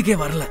வீட்டுக்கே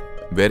வரல.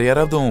 வேற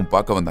யாராவது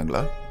பார்க்க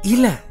வந்தாங்களா?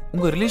 இல்ல.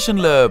 உங்க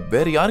ரிலேஷன்ல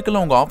வேற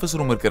யாருக்கெல்லாம் உங்க ஆபீஸ்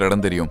ரூம் இருக்கிற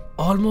இடம் தெரியும்?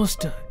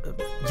 ஆல்மோஸ்ட்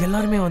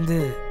எல்லாருமே வந்து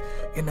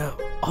என்ன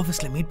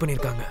ஆபீஸ்ல மீட்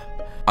பண்ணிருக்காங்க.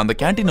 அந்த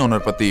கேண்டீன்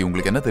ஓனர் பத்தி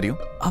உங்களுக்கு என்ன தெரியும்?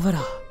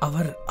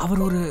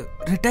 அவர் ஒரு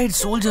ரிட்டையர்ட்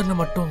சோல்ஜர்னு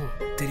மட்டும்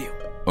தெரியும்.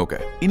 ஓகே,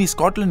 இனி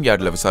ஸ்காட்லாண்ட்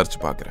யார்ட்ல விசாரிச்சு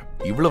பார்க்கறேன்.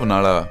 இவ்வளவு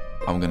நாளா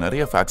அவங்க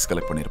நிறைய ஃபேக்ட்ஸ்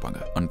கலெக்ட் பண்ணிருப்பாங்க.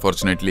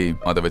 அன்ஃபார்ச்சுனேட்லி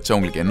அதை வச்சு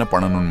அவங்களுக்கு என்ன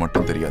பண்ணணும்னு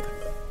மட்டும் தெரியாது.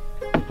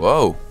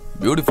 Wow,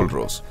 beautiful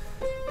rose.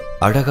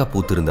 அழகா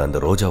பூத்திருந்த அந்த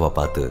ரோஜாவை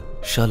பார்த்து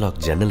ஷெர்லாக்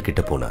ஜன்னல்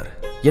கிட்ட போனார்.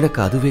 எனக்கு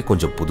அதுவே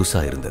கொஞ்சம்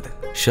புதுசா இருந்தது.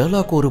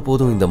 ஷெர்லாக்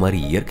ஒருபோதும் இந்த மாதிரி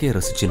இயற்கையை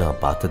ரசிச்சு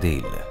நான் பார்த்ததே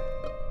இல்லை.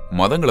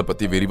 மதங்களை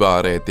பத்தி விரிவா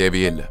ஆராய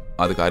தேவையே இல்லை.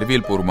 அதுக்கு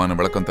அறிவியல் பூர்வமான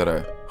விளக்கம் தர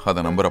அதை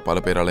நம்புற பல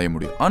பேராலைய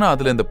முடியும். ஆனா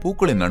அதுல இந்த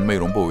பூக்களின் நன்மை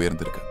ரொம்ப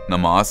உயர்ந்திருக்கு.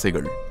 நம்ம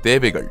ஆசைகள்,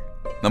 தேவைகள்,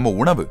 நம்ம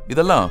உணவு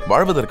இதெல்லாம்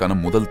வாழ்வதற்கான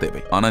முதல்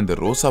தேவை. ஆனா இந்த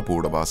ரோசா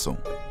பூவோட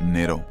வாசம்,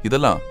 நிறம்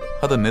இதெல்லாம்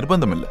அது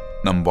நிர்பந்தம் இல்ல,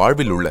 நம்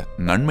வாழ்வில் உள்ள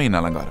நன்மையின்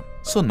அலங்காரம்.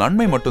 சோ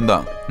நன்மை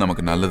மட்டும்தான்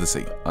நமக்கு நல்லது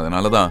செய்யும்.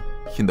 அதனாலதான்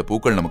இந்த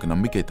பூக்கள் நமக்கு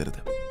நம்பிக்கை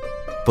தருது.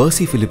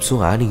 பெர்சி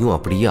பிலிப்ஸும் ஆனியும்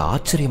அப்படியே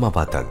ஆச்சரியமா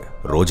பார்த்தாங்க.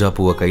 ரோஜா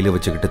பூவை கையில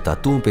வச்சுக்கிட்டு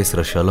தத்துவம்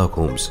பேசுற ஷெர்லாக்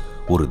ஹோம்ஸ்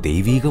ஒரு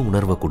தெய்வீக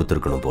உணர்வை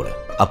கொடுத்திருக்கணும் போல.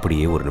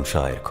 அப்படியே ஒரு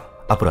நிமிஷம் ஆயிருக்கும்.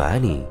 அப்புறம்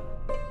ஆனி,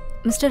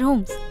 மிஸ்டர்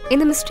ஹோம்ஸ்,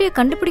 இந்த மிஸ்டரியை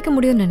கண்டுபிடிக்க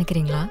முடியும்னு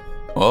நினைக்கிறீங்களா?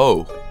 ஓ,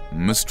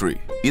 மிஸ்ட்ரி.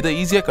 இதை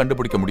ஈஸியா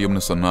கண்டுபிடிக்க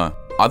முடியும்னு சொன்னா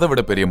அதை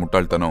விட பெரிய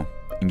முட்டாள்தனம்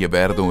இங்க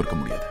வேற எதுவும் இருக்க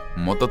முடியாது.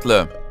 மொத்தத்துல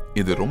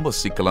இது ரொம்ப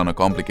சிக்கலான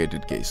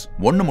காம்ப்ளிகேட்டட் கேஸ்.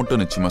 ஒன்னு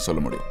மட்டும் நிச்சயமா சொல்ல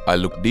முடியும். I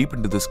look deep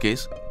into this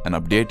case and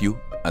update you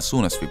as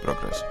soon as we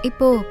progress.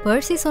 இப்போ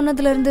பெர்சி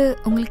சொன்னதுல இருந்து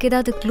உங்களுக்கு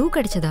ஏதாவது க்ளூ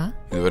கிடைச்சதா?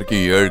 இது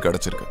வரைக்கும் 7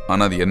 கிடைச்சிருக்கு.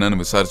 ஆனா அது என்னன்னு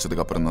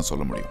விசாரிச்சதுக்கு அப்புறம் தான்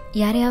சொல்ல முடியும்.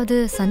 யாரையாவது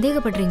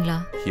சந்தேகப்படுறீங்களா?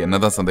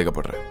 என்னதான்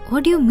சந்தேகப்படுறேன்?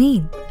 What do you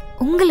mean?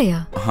 உங்களையா?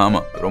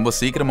 ஆமா, ரொம்ப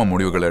சீக்கிரமா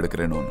முடிவுகள்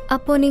எடுக்கிறேன்னு.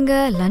 அப்போ நீங்க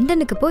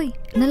லண்டனுக்கு போய்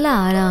நல்லா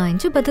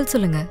ஆராய்ஞ்சு பதில்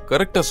சொல்லுங்க.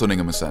 கரெக்டா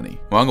சொன்னீங்க மிஸ் ஆனி.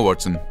 வாங்க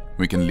Watson,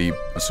 we can leave.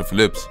 Mister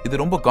Philips,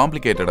 இது ரொம்ப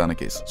காம்ப்ளிகேட்டடான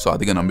கேஸ். சோ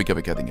அதிக நம்பிக்கை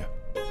வைக்காதீங்க.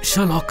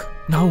 ஷெர்லாக்,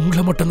 நான்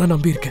உங்களை மட்டும் தான்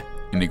நம்பி இருக்கேன்.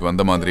 இன்னைக்கு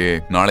வந்த மாதிரியே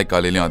நாளை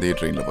காலையிலயும் அதே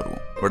ட்ரெயின்ல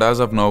வருவோம். But as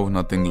of now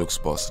nothing looks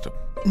positive.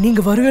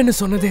 நீங்க வருவேன்னு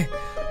சொன்னதே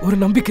ஒரு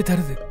நம்பிக்கை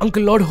தருது.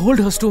 அங்கிள் லார்ட்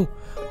ஹோல்ட்ஹர்ஸ்டும்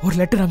ஒரு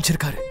லெட்டர்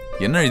அனுப்பிச்சிருக்காரு.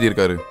 என்ன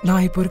எழுதியிருக்காரு?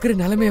 நான் இப்ப இருக்கிற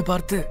நிலைமையை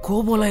பார்த்து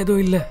கோபம்லாம்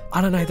எதுவும் இல்ல,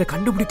 ஆனா நான் இதை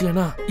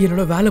கண்டுபிடிக்கலனா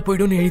என்னோட வேலை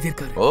போய்டும்னு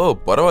எழுதியிருக்காரு. ஓ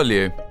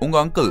பரவாயில்லையே, உங்க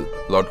அங்கிள்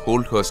லார்ட்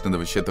ஹோல்ட்ஹர்ஸ்ட் இந்த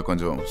விஷயத்தை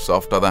கொஞ்சம்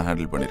சாஃப்டா தான்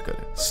ஹேண்டில்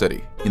பண்ணிருக்காரு. சரி,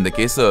 இந்த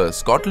கேஸ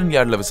ஸ்காட்லாந்து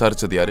யார்ட்ல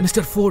விசாரிச்சது யாரு?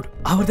 Mister fort.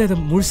 அவர் தான் இதை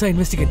முழுசா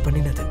இன்வெஸ்டிகேட்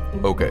பண்ணினது.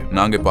 ஓகே,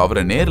 நாங்க இப்ப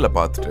அவரை நேர்ல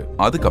பார்த்துட்டு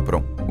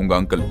அதுக்கப்புறம் உங்க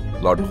அங்கிள்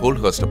லார்ட்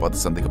ஹோல்ட்ஹர்ஸ்ட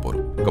பார்த்து சந்திக்க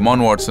போறோம். Come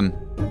on Watson,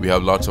 we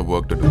have lots of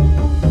work to do.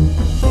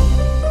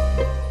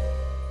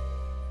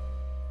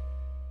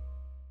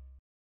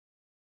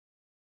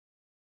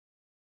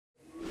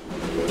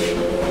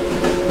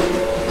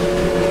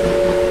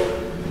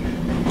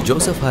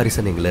 Joseph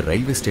Harrison எங்களை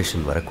ரயில்வே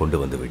ஸ்டேஷன் வர கொண்டு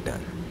வந்து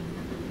விட்டார்.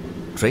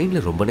 ட்ரெயின்ல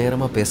ரொம்ப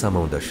நேரமா பேசாம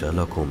வந்த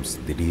ஷெர்லாக் ஹோம்ஸ்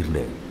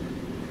திடீர்னு,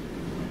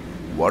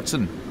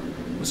 வாட்சன்,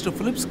 மிஸ்டர்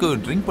பிலிப்ஸ்க்கு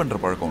ட்ரிங்க் பண்ற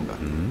பழக்கம் உண்டா?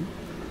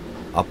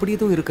 அப்படி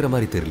எதுவும் இருக்கிற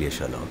மாதிரி தெரியலையே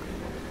ஷெர்லாக்.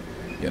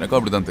 எனக்கும்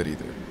அப்படிதான்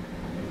தெரியுது.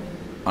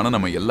 ஆனா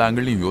நம்ம எல்லா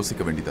ஆங்கிள்லையும்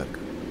யோசிக்க வேண்டியதா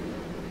இருக்கு.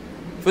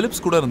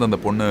 பிலிப்ஸ் கூட இருந்த அந்த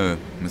பொண்ணு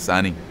மிஸ்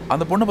ஆனி,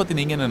 அந்த பொண்ணை பத்தி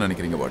நீங்க என்ன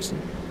நினைக்கிறீங்க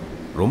வாட்சன்?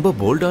 ரொம்ப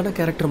போல்டான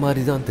கேரக்டர்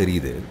மாதிரி தான்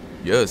தெரியுது.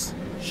 S,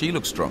 she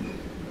look strong.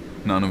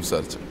 நானும்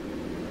விசாரிச்சேன்.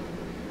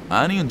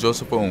 ஆனியும்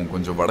ஜோசப்பும்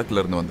கொஞ்சம்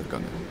வடக்குல இருந்து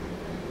வந்திருக்காங்க.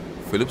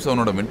 பிலிப்ஸ்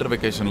அவனோட வின்டர்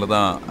வெக்கேஷன்ல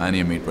தான்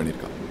ஆனியை மீட்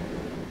பண்ணியிருக்கான்.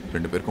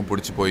 2 பேருக்கும்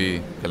பிடிச்சி போய்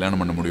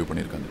கல்யாணம் பண்ண முடிவு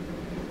பண்ணியிருக்காங்க.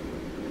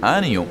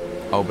 ஆனியும்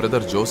அவ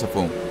பிரதர்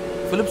ஜோசப்பும்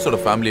பிலிப்ஸோட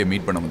ஃபேமிலியை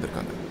மீட் பண்ண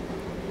வந்திருக்காங்க.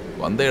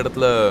 வந்த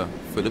இடத்துல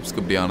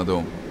பிலிப்ஸ்க்கு இப்படி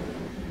ஆனதும்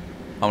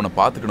அவனை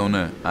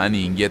பார்த்துக்கணும்னு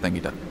ஆனி இங்கேயே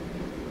தங்கிட்டான்.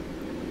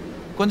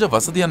 கொஞ்சம்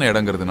வசதியான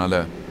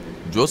இடங்கிறதுனால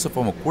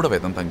ஜோசப் அவன் கூடவே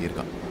தான்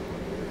தங்கியிருக்கான்.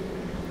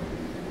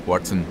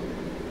 வாட்சன்,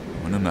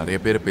 இன்னும் நிறைய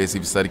பேரை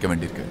பேசி விசாரிக்க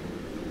வேண்டியிருக்கு.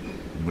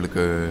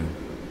 உங்களுக்கு?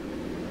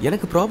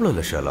 எனக்கு ப்ராப்ளம்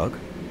இல்லை ஷெர்லாக்.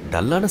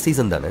 டல்லான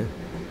சீசன் தானே,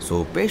 ஸோ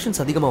பேஷன்ஸ்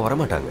அதிகமாக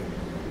வரமாட்டாங்க.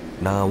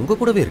 நான் உங்க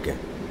கூடவே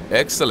இருக்கேன்.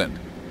 எக்ஸலண்ட்.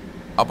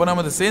 அப்போ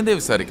நாம அதை சேர்ந்தே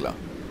விசாரிக்கலாம்.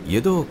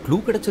 ஏதோ க்ளூ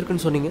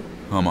கிடைச்சிருக்குன்னு சொன்னீங்க.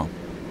 ஆமாம்,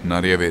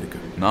 நிறையவே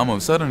இருக்கு. நாம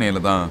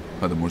விசாரணையில தான்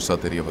அது முழுசா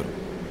தெரிய வரும்.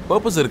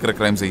 பர்பஸ் இருக்கிற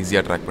கிரைம்ஸை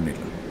ஈஸியாக ட்ராக்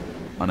பண்ணிடலாம்.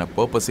 ஆனால்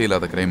பர்பஸே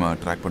இல்லாத கிரைமை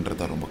ட்ராக் பண்ணுறது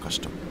தான் ரொம்ப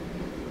கஷ்டம்.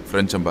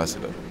 ஃப்ரெஞ்ச்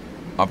அம்பாசிடர்,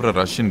 அப்புறம்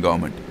ரஷ்யன்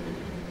கவர்மெண்ட்,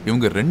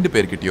 இவங்க 2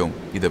 பேர்கிட்டையும்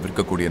இதை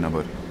விற்கக்கூடிய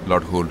நபர்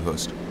லார்ட்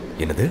ஹோல்ட்ஹர்ஸ்ட்.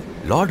 என்னது,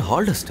 லார்ட்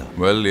ஹால்டஸ்டா?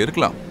 வெல்,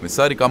 இருக்கலாம்.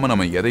 விசாரிக்காம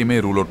நம்ம எதையுமே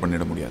ரூல் அவுட்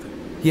பண்ணிட முடியாது.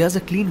 He has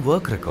a clean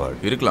work record.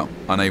 இருக்கலாம்.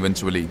 ஆனா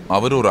இவென்ச்சுவலி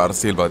அவர் ஒரு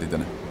அரசியல்வாதி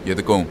தானே.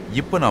 எதுக்கும்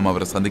இப்ப நாம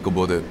அவரை சந்திக்கும்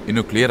போது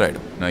இன்னும் கிளியர்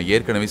ஆயிடும். நான்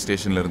ஏற்கனவே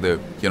ஸ்டேஷன்ல இருந்து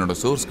என்னோட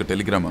சோர்ஸ்க்கு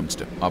டெலிகிராம்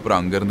அனுப்பிச்சிட்டேன். அப்புறம்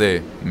அங்கிருந்தே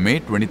May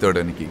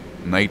 23 அன்னைக்கு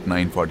நைட்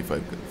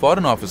 9:45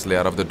 ஃபாரின் ஆஃபீஸ்ல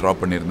யாராவது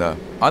டிராப் பண்ணியிருந்தா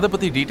அதை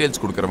பத்தி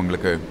டீடைல்ஸ்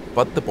கொடுக்கறவங்களுக்கு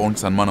 10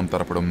 பவுண்ட் சன்மானம்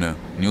தரப்படும்னு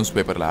நியூஸ்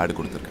பேப்பர்ல ஆட்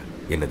கொடுத்துருக்கேன்.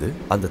 என்னது,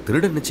 அந்த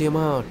திருடன்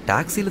நிச்சயமா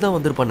டாக்ஸில தான்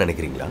வந்திருப்பான்னு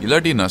நினைக்கிறீங்களா?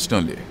 இல்லாட்டி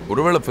நஷ்டம் இல்லையே.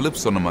 ஒருவேளை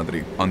பிலிப்ஸ் சொன்ன மாதிரி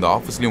அந்த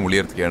ஆஃபீஸ்லயும்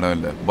ஒளியறதுக்கு இடம்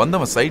இல்லை,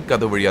 வந்தவன் சைட்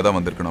கதவு வழியா தான்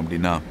வந்திருக்கணும்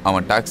அப்படின்னா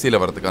அவன்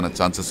டாக்ஸில வரதுக்கான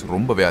சான்சஸ்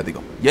ரொம்பவே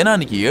அதிகம். ஏன்னா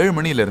அன்னைக்கு 7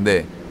 மணில இருந்தே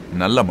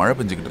நல்ல மழை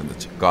பெஞ்சுக்கிட்டு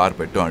இருந்துச்சு.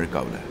 கார்பெட்டும்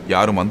அழுக்காவல.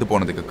 யாரும் வந்து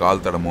போனதுக்கு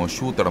கால் தடமோ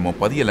ஷூ தடமோ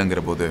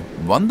பதியலங்கிற போது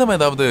வந்தவன்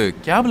ஏதாவது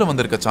கேப்ல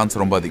வந்திருக்க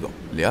சான்ஸ் ரொம்ப அதிகம்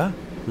இல்லையா?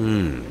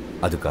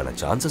 அதுக்கான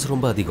சான்சஸ்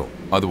ரொம்ப அதிகம்.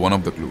 அது ஒன்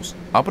ஆஃப் த க்ளூஸ்.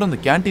 அப்புறம் அந்த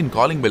கேண்டீன்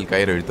காலிங் பெல்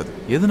கயிறு இழுத்தது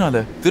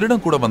எதனால?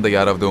 திருடன் கூட வந்த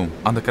யாராவது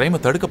அந்த கிரைமை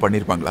தடுக்க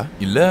பண்ணிருப்பாங்களா?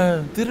 இல்ல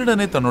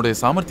திருடனே தன்னுடைய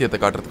சாமர்த்தியத்தை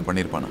காட்டுறதுக்கு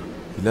பண்ணிருப்பானா?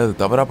 இல்ல அது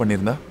தவறா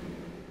பண்ணிருந்தா?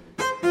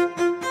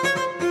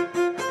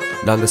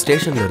 நாங்க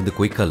ஸ்டேஷன்ல இருந்து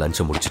குயிக்கா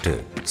லஞ்சை முடிச்சுட்டு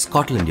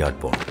ஸ்காட்லாந்து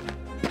யார்ட் போனோம்.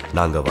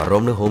 நாங்க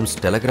வர்றோம்னு ஹோம்ஸ்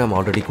டெலிகிராம்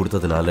ஆல்ரெடி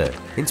கொடுத்ததுனால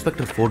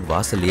இன்ஸ்பெக்டர் ஃபோர்ட்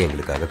வாசல்லையே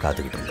எங்களுக்காக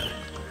காத்துக்கிட்டு இருந்தார்.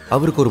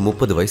 அவருக்கு ஒரு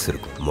 30 வயசு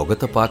இருக்கும்.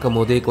 முகத்தை பார்க்கும்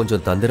போதே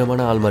கொஞ்சம்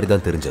தந்திரமான ஆள் மாதிரி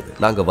தான் தெரிஞ்சது.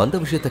 நாங்க வந்த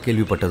விஷயத்த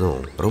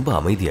கேள்விப்பட்டதும் ரொம்ப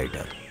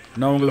அமைதியாயிட்டார்.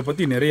 நான் உங்களை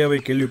பற்றி நிறையாவே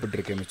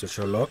கேள்விப்பட்டிருக்கேன் மிஸ்டர்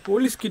ஷெர்லாக்.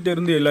 போலீஸ் கிட்ட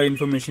இருந்து எல்லா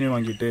இன்ஃபர்மேஷனையும்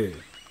வாங்கிட்டு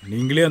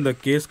நீங்களே அந்த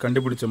கேஸ்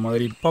கண்டுபிடிச்ச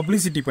மாதிரி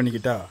பப்ளிசிட்டி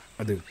பண்ணிக்கிட்டா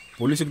அது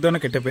போலீஸுக்கு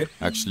தானே கெட்ட பேர்.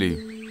 ஆக்சுவலி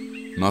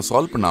நான்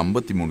சால்வ் பண்ண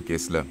 53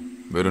 கேஸில்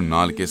வெறும்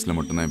 4 கேஸில்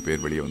மட்டும்தான் என்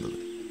பேர் வெளியே வந்தது.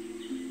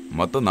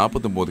 மற்ற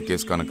 49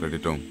 கேஸ்க்கான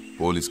கிரெடிட்டும்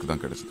போலீஸ்க்கு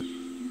தான் கிடைச்சது.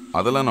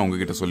 அதெல்லாம் நான்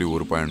உங்ககிட்ட சொல்லி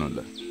ஒரு பயனும்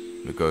இல்லை.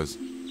 Because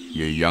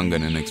you young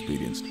and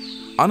inexperienced.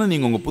 ஆனால்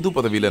நீங்கள் உங்கள் புது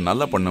பதவியில்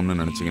நல்லா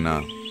பண்ணணும்னு நினச்சிங்கன்னா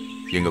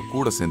எங்கள்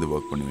கூட சேர்ந்து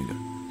ஒர்க் பண்ணுவீங்க,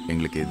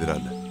 எங்களுக்கு எதிராக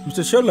இல்லை.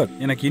 மிஸ்டர் ஷெர்லாக்,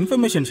 எனக்கு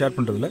இன்ஃபர்மேஷன் ஷேர்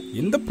பண்ணுறதுல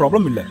எந்த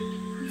ப்ராப்ளம் இல்லை.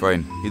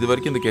 ஃபைன். இது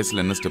வரைக்கும் இந்த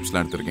கேஸில் என்ன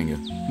ஸ்டெப்ஸ்லாம் எடுத்திருக்கீங்க?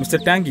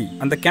 மிஸ்டர் டேங்கி,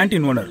 அந்த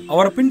கேன்டீன் ஓனர்,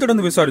 அவரை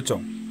பின்தொடர்ந்து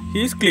விசாரித்தோம்.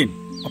 He is clean.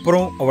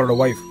 அப்புறம் அவரோட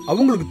ஒய்ஃப்,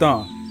 அவங்களுக்கு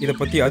தான் இதை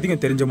பற்றி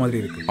அதிகம் தெரிஞ்ச மாதிரி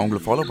இருக்கு.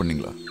 அவங்கள ஃபாலோ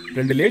பண்ணீங்களா?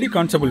 2 லேடி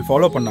கான்ஸ்டபிள்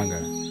ஃபாலோ பண்ணாங்க,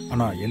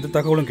 ஆனால் எந்த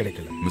தகவலும்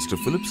கிடைக்கல.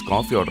 மிஸ்டர் பிலிப்ஸ்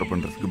காஃபி ஆர்டர்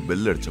பண்ணுறதுக்கு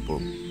பெல் அடிச்சப்போ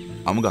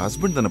அவங்க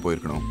ஹஸ்பண்ட் தானே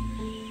போயிருக்கணும்.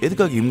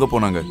 எதுக்காக இவங்க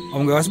போனாங்க?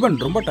 அவங்க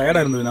ஹஸ்பண்ட் ரொம்ப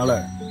டயர்டாக இருந்ததுனால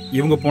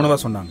இவங்க போனதா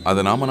சொன்னாங்க.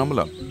 அதை நாம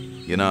நம்பலாம்.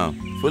 ஏன்னா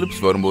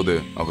பிலிப்ஸ் வரும்போது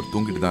அவர்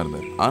தூங்கிட்டு தான்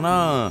இருந்தார்.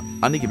 ஆனால்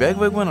அன்னைக்கு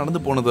வேகமாக நடந்து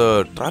போனதை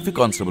டிராஃபிக்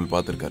கான்ஸ்டபிள்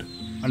பார்த்துருக்காரு.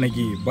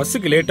 அன்னைக்கு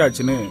பஸ்ஸுக்கு லேட்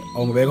ஆச்சுன்னு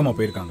அவங்க வேகமாக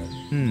போயிருக்காங்க.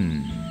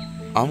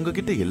 அவங்க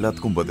கிட்ட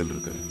எல்லாத்துக்கும் பதில்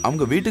இருக்கு.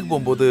 அவங்க வீட்டுக்கு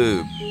போகும்போது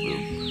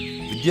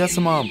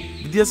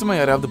வித்தியாசமா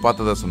யாராவது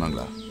பார்த்ததா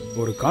சொன்னாங்களா?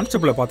 ஒரு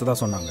கான்ஸ்டபிளை பார்த்ததா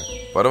சொன்னாங்க.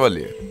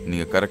 பரவாயில்லையே,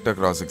 நீங்க கரெக்டா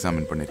கிராஸ்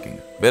எக்ஸாமின்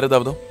பண்ணிருக்கீங்க. வேற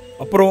ஏதாவது?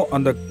 அப்புறம்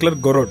அந்த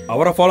கிளர்க் கொரோட்,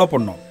 அவரை ஃபாலோ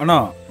பண்ணோம். ஆனா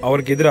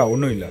அவருக்கு எதிராக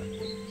ஒன்றும் இல்லை.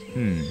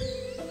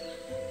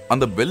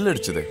 அந்த பெல்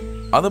அடிச்சதே,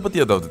 அதை பத்தி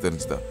ஏதாவது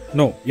தெரிஞ்சுதா?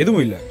 நோ,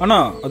 எதுவும் இல்லை. ஆனா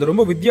அது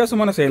ரொம்ப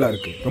வித்தியாசமான செயலா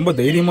இருக்கு. ரொம்ப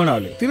தைரியமான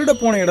ஆளு. திருட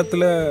போன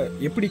இடத்துல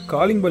எப்படி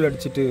காலிங் பெல்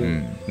அடிச்சிட்டு.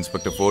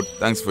 Inspector fort,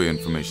 thanks for your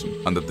information.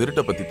 அந்த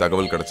திருட்ட பத்தி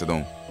தகவல்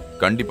கிடைச்சதும்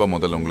கண்டிப்பா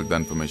முதல்ல உங்களுக்கு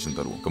தான் இன்ஃபர்மேஷன்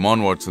தருவோம். Come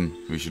on Watson,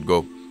 we should go.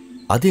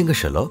 அது எங்க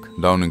Sherlock?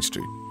 Downing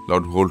street.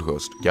 Lord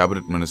ஹோல்ட்ஹர்ஸ்ட்,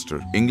 cabinet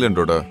minister,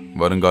 இங்கிலாண்டோட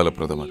வருங்கால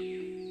பிரதமர்.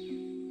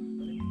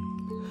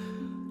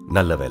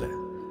 நல்ல வேலை,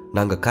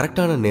 நாங்க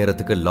கரெக்டான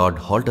நேரத்துக்கு லார்ட்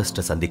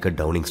ஹால்டஸ்ட்டை சந்திக்க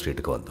டவுனிங்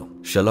ஸ்ட்ரீட்டுக்கு வந்தோம்.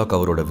 ஷெர்லாக்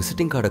அவரோட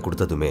விசிட்டிங் கார்டை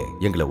கொடுத்ததுமே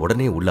எங்களை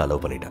உடனே உள்ள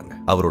அலோவ் பண்ணிட்டாங்க.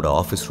 அவரோட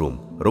ஆஃபீஸ் ரூம்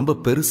ரொம்ப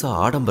பெருசா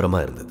ஆடம்பரமா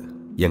இருந்தது.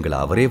 எங்களை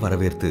அவரே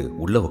வரவேற்று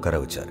உள்ள உட்கார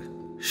வச்சாரு.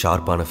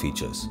 ஷார்ப்பான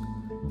ஃபீச்சர்ஸ்,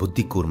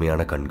 புத்தி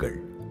கூர்மையான கண்கள்,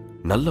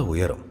 நல்ல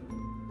உயரம்,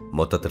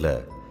 மொத்தத்துல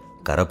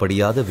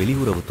கரப்படியாத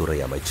வெளியுறவுத்துறை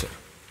அமைச்சர்.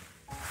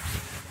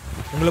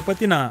 உங்களை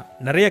பற்றி நான்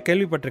நிறைய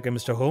கேள்விப்பட்டிருக்கேன்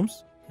மிஸ்டர் ஹோம்ஸ்.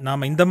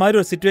 நாம் இந்த மாதிரி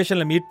ஒரு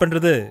சிச்சுவேஷனில் மீட்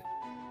பண்ணுறது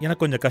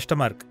எனக்கு கொஞ்சம்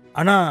கஷ்டமாக இருக்கு.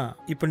 ஆனால்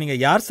இப்போ நீங்கள்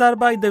யார்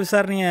சார்பாக இந்த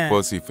விசாரணையை?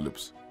 Percy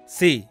Phelps.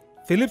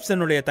 பிலிப்ஸ்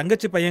என்னுடைய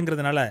தங்கச்சி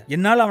பையங்கிறதுனால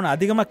என்னால் அவனை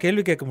அதிகமாக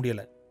கேள்வி கேட்க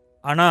முடியல.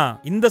 ஆனால்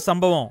இந்த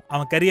சம்பவம்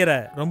அவன் கரியரை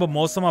ரொம்ப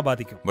மோசமாக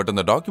பாதிக்கும். பட்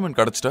அந்த டாக்குமெண்ட்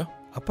கிடைச்சிட்டா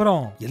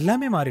அப்புறம்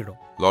எல்லாமே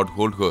மாறிடும். லார்ட்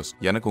ஹோல்ட்ஹர்ஸ்ட்,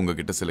 எனக்கு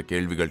உங்ககிட்ட சில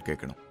கேள்விகள்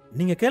கேட்கணும்.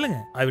 நீங்க கேளுங்க.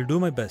 I will do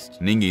my best.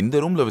 நீங்க இந்த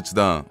ரூம்ல வச்சு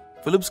தான்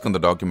பிலிப்ஸ்க்கு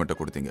அந்த டாக்குமெண்ட்டை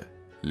கொடுத்தீங்க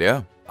இல்லையா?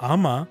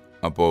 ஆமா.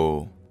 அப்போ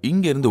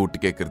இங்க இருந்து விட்டு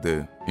கேட்கறது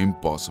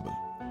இம்பாசிபிள்.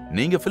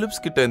 நீங்க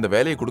பிலிப்ஸ் கிட்ட இந்த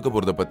வேலையை கொடுக்க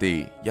போறத பத்தி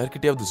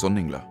யார்கிட்டயாவது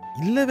சொன்னீங்களா?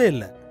 இல்லவே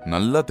இல்ல.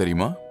 நல்லா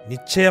தெரியுமா?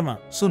 நிச்சயமா.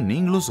 சோ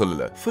நீங்களும்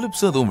சொல்லல,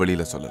 பிலிப்ஸ் அதுவும்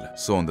வெளியில சொல்லல.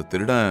 சோ அந்த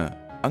திருடன்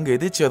அங்க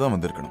எதேச்சியா தான்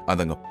வந்திருக்கணும்.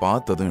 அதங்க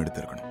பார்த்ததும்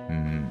எடுத்திருக்கணும்.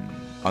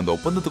 அந்த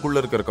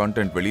ஒப்பந்தத்துக்குள்ள இருக்கிற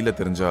கான்டென்ட் வெளியில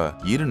தெரிஞ்சா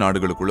இரு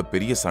நாடுகளுக்குள்ள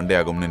பெரிய சண்டை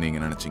ஆகும்னு நீங்க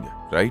நினைச்சீங்க,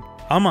 ரைட்?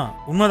 ஆமா,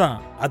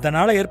 உண்மைதான்.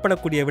 அதனால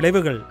ஏற்படக்கூடிய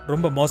விளைவுகள்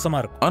ரொம்ப மோசமா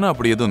இருக்கும். ஆனா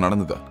அப்படி எதுவும்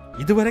நடந்ததா?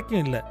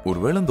 இதுவரைக்கும் இல்ல.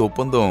 ஒருவேளை இந்த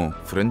ஒப்பந்தம்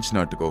பிரெஞ்சு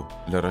நாட்டுக்கோ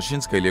இல்ல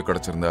ரஷ்யன்ஸ் கையிலயோ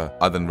கிடைச்சிருந்தா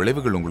அதன்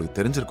விளைவுகள் உங்களுக்கு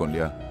தெரிஞ்சிருக்கும்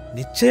இல்லையா?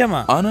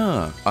 நிச்சயமா. ஆனா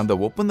அந்த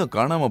ஒப்பந்தம்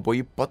காணாம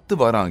போய் 10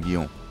 வாரம்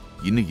ஆகியும்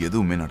இன்னும்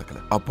எதுவுமே நடக்கல.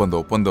 அப்ப அந்த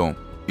ஒப்பந்தம்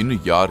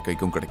இன்னும் யார்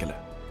கைக்கும் கிடைக்கல.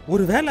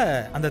 ஒருவேளை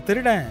அந்த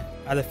திருடன்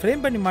அதை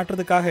ஃப்ரேம் பண்ணி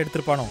மாட்டுறதுக்காக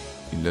எடுத்திருப்பானோ?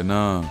 இல்லனா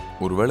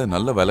ஒருவேளை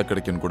நல்ல வேலை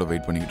கிடைக்கும்னு கூட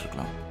வெயிட் பண்ணிட்டு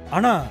இருக்கலாம்.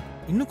 ஆனா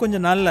இன்னும் கொஞ்ச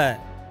நாள்ல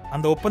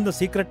அந்த ஒப்பந்தம்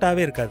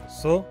சீக்ரெட்டாவே இருக்காது.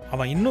 சோ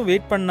அவன் இன்னும்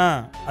வெயிட் பண்ணா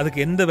அதுக்கு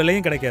எந்த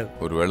விலையும் கிடைக்காது.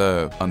 ஒருவேளை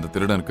அந்த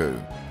திருடனுக்கு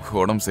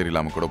உடம்பு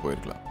சரியில்லாம கூட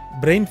போயிருக்கலாம்.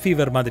 பிரெயின்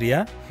ஃபீவர் மாதிரியா?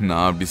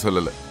 நான் அப்படி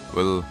சொல்லல.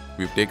 Well,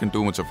 we've taken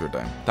too much of your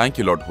time. Thank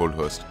you, Lord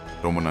Holdhurst.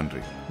 ரொம்ப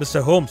நன்றி.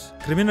 மிஸ்டர் ஹோம்ஸ்,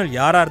 கிரிமினல்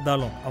யாரா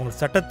இருந்தாலும் அவங்க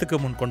சட்டத்துக்கு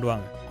முன் கொண்டு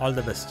வாங்க. All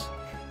the best.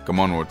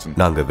 Come on, Watson.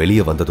 நாங்க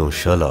வெளியே வந்ததும்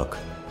ஷெர்லாக்,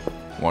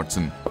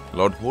 வாட்சன்,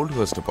 லார்ட்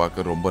ஹோல்ட்ஹர்ஸ்ட்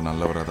பார்க்க ரொம்ப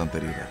நல்லவராக தான்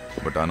தெரியுது.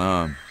 பட்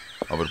ஆனால்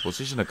அவர்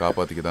பொசிஷனை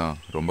காப்பாற்றிக்க தான்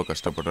ரொம்ப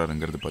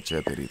கஷ்டப்படுறாருங்கிறது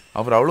பச்சையாக தெரியுது.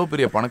 அவர் அவ்வளோ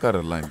பெரிய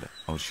பணக்காரர்லாம் இல்லை.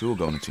 அவர் ஷூ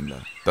கவனிச்சிங்களா?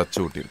 தச்சு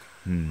ஓட்டியிருக்கு.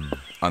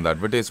 அந்த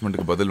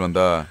அட்வர்டைஸ்மெண்ட்டுக்கு பதில்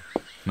வந்தால்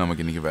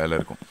நமக்கு இன்றைக்கி வேலை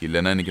இருக்கும்.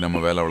 இல்லைன்னா இன்றைக்கி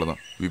நம்ம வேலை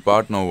அவ்வளோதான். We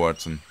part no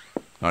Watson.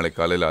 நாளைக்கு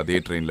காலையில் அதே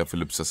ட்ரெயினில்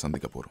பிலிப்ஸை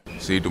சந்திக்க போகிறோம்.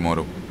 See you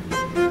tomorrow.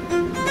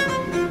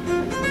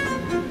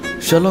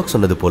 ஷெர்லாக்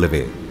சொன்னது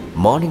போலவே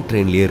மார்னிங்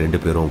ட்ரெயின்லேயே 2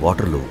 பேரும்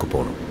வாட்டர்லூவுக்கு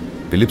போனோம்.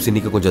 பிலிப்ஸ்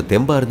இன்னைக்கு கொஞ்சம்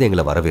தெம்பா இருந்து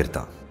எங்களை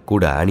வரவேற்தான்.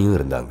 கூட ஆனியும்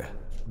இருந்தாங்க.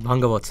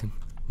 வாங்க வாட்சன்,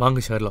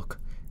 வாங்க ஷெர்லாக்.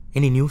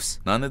 Any news?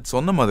 நான்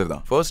சொன்ன மாதிரி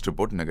தான். First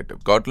report negative.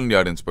 Scotland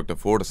yard inspector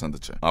Ford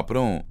சந்திச்சேன்.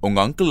 அப்புறம் உங்க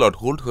அங்கிள் லார்ட்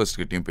ஹோல்ட்ஹர்ஸ்ட்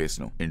கிட்டயும்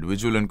பேசணும்.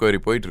 இண்டிவிஜுவல்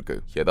என்கொயரி போயிட்டு இருக்கு.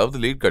 ஏதாவது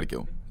லீட்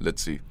கிடைக்கும்.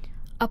 Let's see.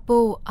 அப்போ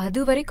அது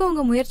வரைக்கும்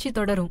உங்க முயற்சி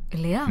தொடரும்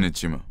இல்லையா?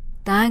 நிச்சயமா.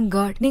 Thank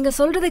God. நீங்க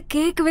சொல்றத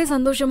கேட்கவே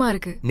சந்தோஷமா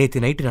இருக்கு.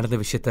 நேத்து நைட்டு நடந்த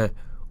விஷயத்த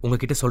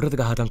உங்ககிட்ட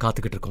சொல்றதுக்காக தான்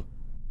காத்துக்கிட்டு இருக்கோம்.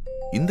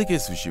 இந்த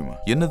கேஸ் விஷயமா?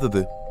 என்னது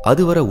அது?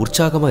 அதுவரை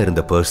உற்சாகமா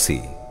இருந்த பெர்சி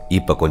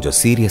இப்ப கொஞ்சம்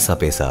சீரியஸா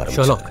பேச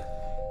ஷெர்லாக்,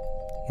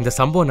 இந்த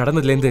சம்பவம்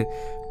நடந்ததுலேருந்து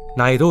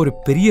நான் ஏதோ ஒரு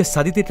பெரிய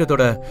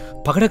சதித்திட்டத்தோட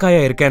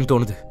பகடக்காயா இருக்கேன்னு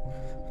தோணுது.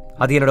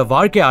 அது என்னோட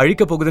வாழ்க்கையை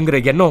அழிக்க போகுதுங்கிற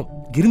எண்ணம்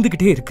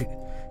இருந்துகிட்டே இருக்கு.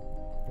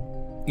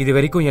 இது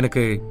வரைக்கும்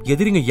எனக்கு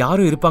எதிரிங்க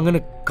யாரும் இருப்பாங்கன்னு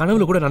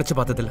கனவுல கூட நினைச்சு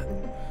பார்த்ததில்ல.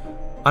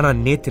 ஆனா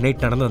நேத்து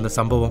நைட் நடந்த அந்த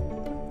சம்பவம்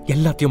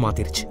எல்லாத்தையும்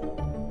மாத்திருச்சு.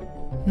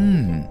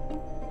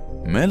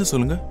 மேல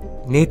சொல்லுங்க.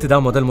 நேத்து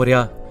தான் முதல்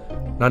முறையா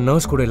நான்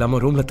நர்ஸ் கூட இல்லாம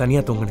ரூம்ல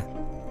தனியா தூங்கினேன்.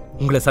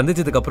 உங்களை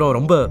சந்திச்சதுக்கு அப்புறம்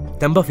ரொம்ப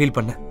தெம்பா ஃபீல்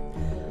பண்ணேன்.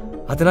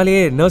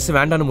 அதனாலேயே நர்ஸ்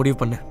வேண்டான்னு முடிவு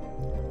பண்ணேன்.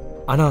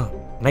 ஆனா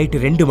நைட்டு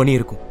 2 மணி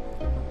இருக்கும்.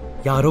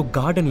 யாரோ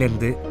கார்டன்ல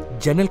இருந்து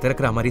ஜன்னல்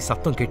திறக்கிற மாதிரி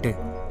சத்தம் கேட்டு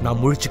நான்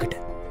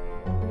முழிச்சுக்கிட்டேன்.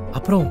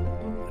 அப்புறம்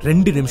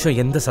 2 நிமிஷம்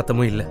எந்த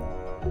சத்தமும் இல்லை.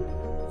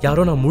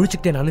 யாரோ நான்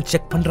முழிச்சுக்கிட்டே நானும்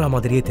செக் பண்ற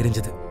மாதிரியே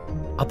தெரிஞ்சது.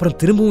 அப்புறம்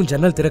திரும்பவும்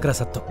ஜன்னல் திறக்கிற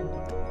சத்தம்.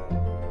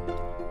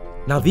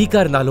 நான்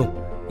வீக்கா இருந்தாலும்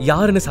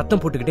யாருன்னு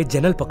சத்தம் போட்டுக்கிட்டே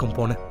ஜன்னல் பக்கம்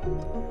போனேன்.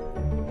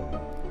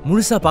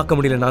 முழுசா பார்க்க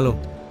முடியலனாலும்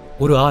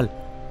ஒரு ஆள்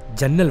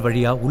ஜன்னல்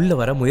வழியா உள்ள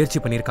வர முயற்சி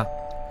பண்ணிருக்கான்.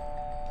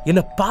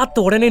 என்ன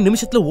பார்த்த உடனே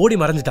நிமிஷத்துல ஓடி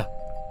மறைஞ்சிட்டான்.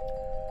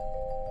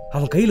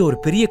 அவன் கையில ஒரு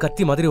பெரிய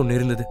கத்தி மாதிரி ஒண்ணு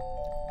இருந்தது.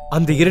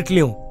 அந்த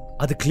இருட்டிலையும்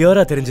அது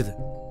கிளியரா தெரிஞ்சது.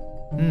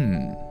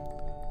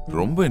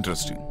 ரொம்ப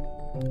இன்ட்ரெஸ்டிங்.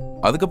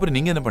 அதுக்கப்புறம்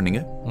நீங்க என்ன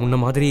பண்ணீங்க? முன்ன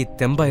மாதிரி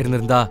தெம்பா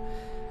இருந்திருந்தா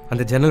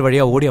அந்த ஜன்னல்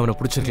வழியா ஓடி அவனை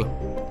பிடிச்சிருக்கலாம்.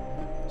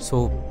 ஸோ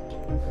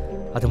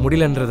அது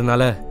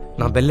முடியலன்றதுனால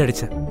நான் பெல்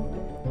அடித்தேன்.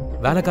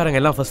 வேலைக்காரங்க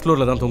எல்லாம் ஃபர்ஸ்ட்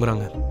ஃப்ளோரில் தான்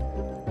தூங்குறாங்க.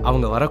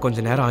 அவங்க வர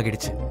கொஞ்சம் நேரம்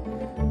ஆகிடுச்சு.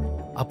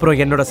 அப்புறம்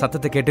என்னோட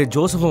சத்தத்தை கேட்டு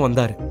ஜோசஃபும்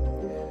வந்தார்.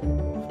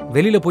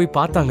 வெளியில் போய்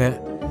பார்த்தாங்க.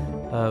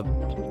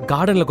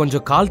 கார்டனில்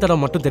கொஞ்சம் கால்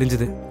தடம் மட்டும்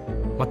தெரிஞ்சுது.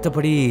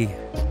 மற்றபடி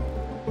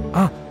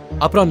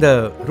அப்புறம் அந்த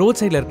ரோட்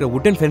சைடில் இருக்கிற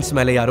வுட்டன் ஃபென்ஸ்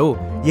மேலே யாரோ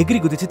எகிரி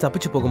குதிச்சு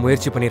தப்பிச்சு போக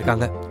முயற்சி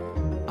பண்ணியிருக்காங்க.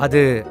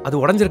 அது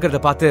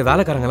உடஞ்சிருக்கிறத பார்த்து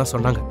வேலைக்காரங்கெல்லாம்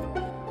சொன்னாங்க.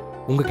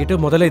 உங்ககிட்ட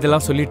முதல்ல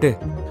இதெல்லாம் சொல்லிட்டு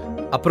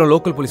அப்புறம்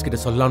லோக்கல் போலீஸ் கிட்ட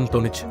சொல்லலாம்னு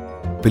தோணுச்சு.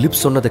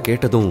 பிலிப்ஸ் சொன்னதை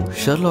கேட்டதும்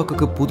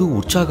ஷெர்லாக்கு புது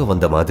உற்சாகம்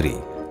வந்த மாதிரி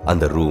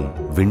அந்த ரூம்,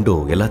 விண்டோ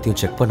எல்லாத்தையும்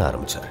செக் பண்ண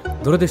ஆரம்பிச்சார்.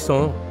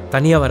 துரதிர்ஷ்டம்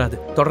தனியா வராது,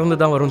 தொடர்ந்து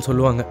தான் வரும்னு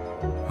சொல்லுவாங்க.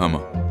 ஆமா,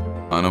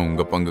 ஆனா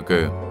உங்க பங்குக்கு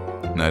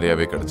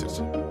நிறையவே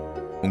கிடைச்சிருச்சு.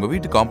 உங்க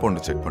வீட்டு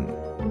காம்பவுண்ட் செக் பண்ணு.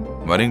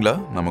 வரீங்களா?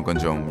 நம்ம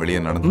கொஞ்சம் வெளியே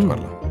நடந்துட்டு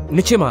வரலாம்.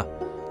 நிச்சயமா.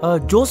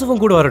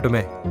 ஜோசஃபும் கூட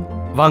வரட்டுமே.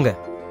 வாங்க.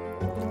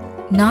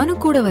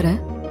 நானும் கூட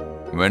வரேன்.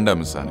 வேண்டாம்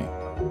மிஸ் ஆனி,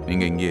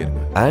 நீங்க இங்கே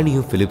இருங்க.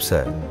 ஆனியும்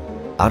பிலிப்ஸ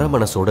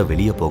அரமனசோட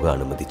வெளியே போக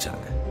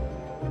அனுமதிச்சாங்க.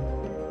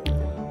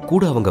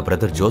 கூட அவங்க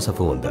பிரதர்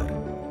ஜோசஃபும் வந்தார்.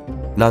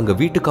 நாங்க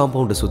வீட்டு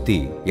காம்பவுண்டை சுத்தி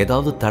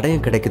ஏதாவது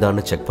தடயம்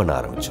கிடைக்குதான்னு செக் பண்ண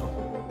ஆரம்பிச்சோம்.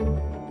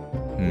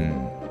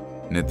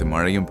 நேத்து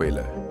மழையும்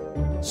பெய்யல,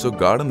 சோ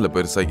கார்டன்ல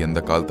பெருசா எந்த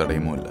கால்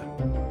தடயமும் இல்ல.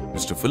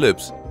 மிஸ்டர்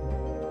பிலிப்ஸ்,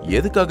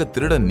 எதுக்காக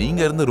திருட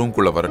நீங்க இருந்த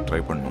ரூம்குள்ள வர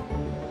ட்ரை பண்ணும்?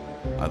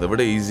 அதை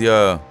விட ஈஸியா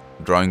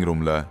டிராயிங்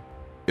ரூம்ல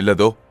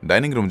இல்லதோ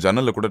டைனிங் ரூம்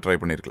ஜன்னல்ல கூட ட்ரை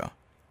பண்ணிருக்கலாம்.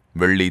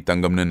 வெள்ளி,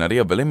 தங்கம்னு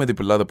நிறைய விலை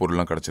மதிப்பில்லாத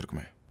பொருள்லாம்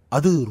கிடைச்சிருக்குமே.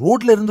 அது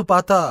ரோட்ல இருந்து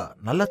பார்த்தா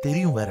நல்லா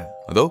தெரியும் வேற.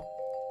 அதோ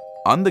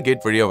அந்த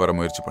கேட் வழியா வர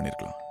முயற்சி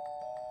பண்ணிருக்கலாம்.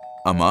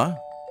 ஆமா,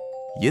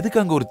 எதுக்கு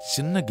அங்க ஒரு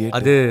சின்ன கேட்?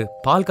 அது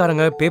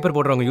பால்காரங்க பேப்பர்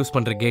போடுறவங்க யூஸ்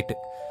பண்ற கேட்.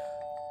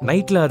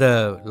 நைட்ல அத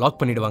லாக்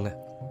பண்ணிடுவாங்க.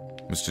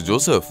 மிஸ்டர்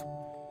ஜோசப்,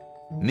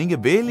 நீங்க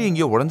வேலி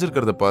எங்கேயோ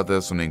உடைஞ்சிருக்கிறத பார்த்து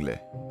சொன்னீங்களே,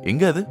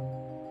 எங்க அது?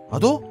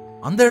 அதோ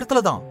அந்த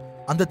இடத்துல தான்.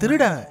 அந்த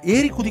திருடன்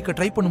ஏறி குதிக்க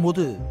ட்ரை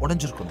பண்ணும்போது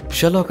உடைஞ்சிருக்கணும்.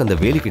 ஷெர்லாக் அந்த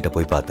வேலி கிட்ட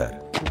போய் பார்த்தார்.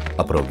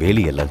 அப்புறம்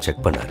வேலி எல்லாம்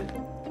செக் பண்ணாரு.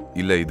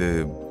 இல்ல, இது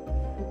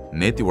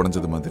நேத்தி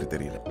உடைஞ்சது மாதிரி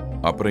தெரியல.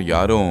 அப்புறம்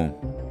யாரும்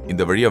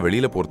இந்த வழியா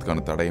வெளியில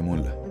போறதுக்கான தடயமும்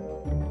இல்ல.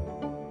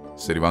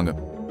 சரி வாங்க,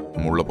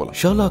 நம்ம உள்ள போலாம்.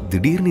 ஷெர்லாக்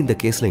திடீர்னு இந்த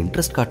கேஸ்ல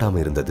இன்ட்ரெஸ்ட் காட்டாம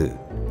இருந்தது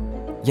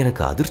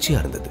எனக்கு அதிர்ச்சியா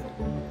இருந்தது.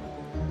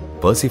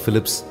 பர்சி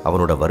பிலிப்ஸ்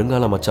அவனோட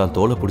வருங்கால மச்சான்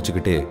தோலை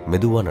பிடிச்சுக்கிட்டே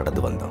மெதுவா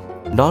நடந்து வந்தான்.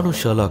 நானும்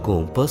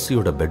ஷெர்லாக்கும்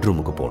பர்சியோட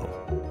பெட்ரூமுக்கு போனோம்.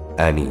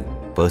 ஆனி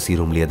பர்சி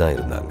ரூம்லயே தான்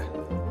இருந்தாங்க.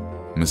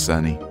 மிஸ்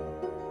ஆனி,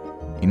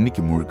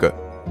 இன்னைக்கு முழுக்க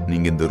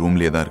நீங்க இந்த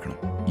ரூம்லயே தான்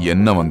இருக்கணும்.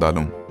 என்ன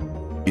வந்தாலும்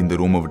இந்த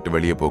ரூமை விட்டு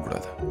வெளியே போக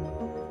கூடாது.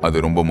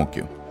 அது ரொம்ப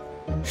முக்கியம்.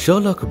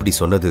 ஷெர்லாக் இப்படி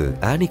சொன்னது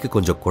ஆனிக்கு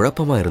கொஞ்சம்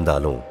குழப்பமா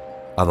இருந்தாலும்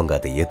அவங்க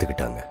அதை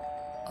ஏத்துக்கிட்டாங்க.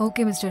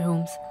 ஓகே மிஸ்டர்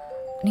ஹோம்ஸ்,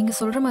 நீங்க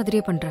சொல்ற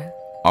மாதிரியே பண்றேன்.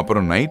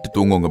 அப்புறம் நைட்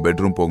தூங்க உங்க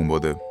பெட்ரூம்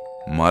போகும்போது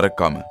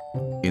மறக்காம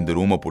இந்த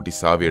ரூமை பூட்டி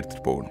சாவி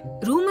எடுத்துட்டு போகணும்.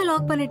 ரூமை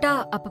லாக் பண்ணிட்டா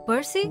அப்ப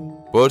பர்சி?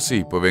 பர்சி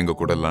இப்பவே எங்க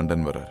கூட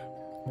லண்டன் வர்றாரு.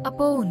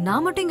 அப்போ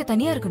நான் மட்டும் இங்க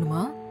தனியா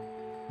இருக்கணுமா?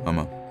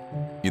 ஆமா,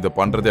 இத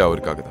பண்றதே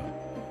அவருக்காக தான்.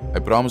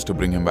 I promise to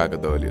bring him back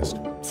at the earliest.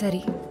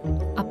 சரி,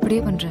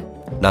 அப்படியே பண்றேன்.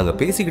 நாங்க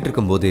பேசிக்கிட்டு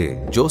இருக்கும்போதே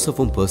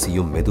ஜோசஃபும்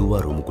பர்சியும் மெதுவா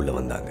ரூமுக்குள்ள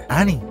வந்தாங்க.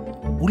 ஆனி,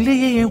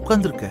 உள்ளேயே ஏன்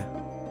உட்கார்ந்திருக்க?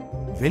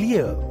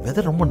 வெளியே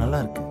வெதர் ரொம்ப நல்லா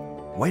இருக்கு.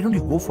 Why don't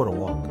you go for a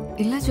walk?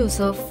 இல்ல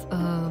ஜோசப்,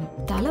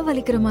 தலை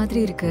வலிக்கிற மாதிரி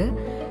இருக்கு.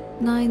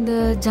 நான் இந்த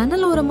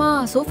ஜன்னல் ஓரமா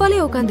சோஃபாலே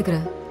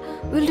உட்காந்துக்கிறேன்.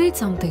 We'll read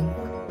something.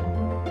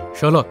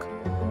 ஷெர்லாக்,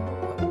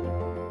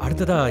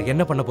 அடுத்ததா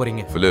என்ன பண்ண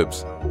போறீங்க?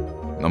 பிலிப்ஸ்,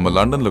 நம்ம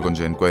லண்டன்ல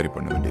கொஞ்சம் என்கொயரி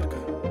பண்ண வேண்டியிருக்கு.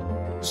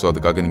 சோ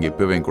அதுக்காக நீங்க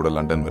இப்பவே கூட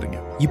லண்டன் வரீங்க.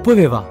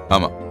 இப்பவே வா?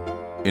 ஆமா,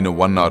 இன்னும்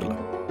 1 hourல.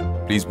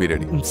 Please be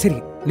ready. சரி,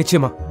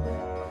 நிச்சயமா.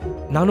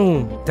 நானும்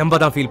தெம்பா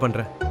தான் ஃபீல்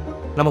பண்றேன்.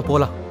 நம்ம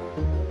போலாம்.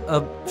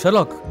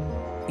 ஷெர்லாக்,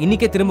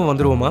 இன்னைக்கே திரும்ப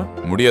வந்துருவோமா?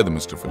 முடியாது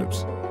மிஸ்டர்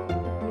பிலிப்ஸ்,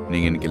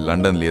 நீங்க இன்னைக்கு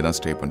லண்டன்லயே தான்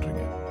ஸ்டே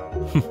பண்றீங்க.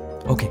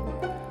 ஓகே,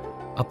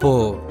 அப்போ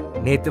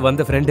நேத்து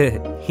வந்த ஃப்ரெண்டு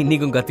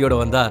இன்னைக்கும் கத்தியோட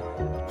வந்தா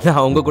நான்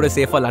அவங்க கூட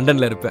சேஃபா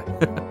லண்டன்ல இருப்பேன்.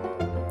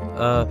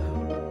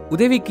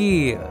 உதவிக்கு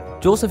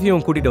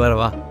ஜோசஃபையும் கூட்டிட்டு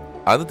வரவா?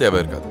 அது தேவை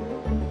இருக்காது.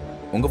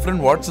 உங்க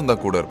ஃப்ரெண்ட் வாட்சன்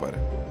தான் கூட இருப்பாரு.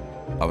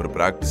 அவர்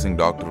பிராக்டிசிங்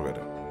டாக்டர் வேற.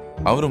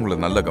 அவர் உங்களை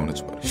நல்லா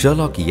கவனிச்சுப்பாரு.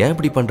 ஷெர்லாக் ஏன்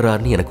இப்படி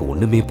பண்றாருன்னு எனக்கு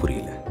ஒண்ணுமே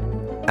புரியல.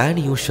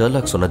 ஆனியும்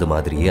ஷெர்லாக் சொன்னது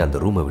மாதிரியே அந்த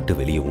ரூமை விட்டு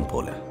வெளியவும்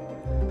போல.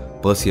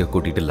 பர்சியை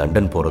கூட்டிட்டு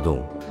லண்டன்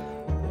போறதும்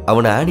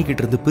அவனை ஆனி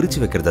கிட்ட இருந்து பிரிச்சு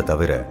வைக்கிறத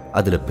தவிர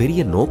அதுல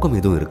பெரிய நோக்கம்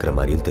எதுவும் இருக்கிற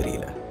மாதிரியும்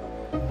தெரியல.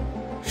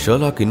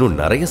 ஷெர்லாக் இன்னும்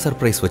நிறைய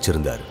சர்ப்ரைஸ்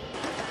வச்சிருந்தாரு.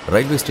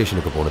 ரயில்வே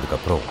ஸ்டேஷனுக்கு போனதுக்கு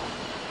அப்புறம்,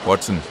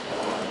 வாட்சன்,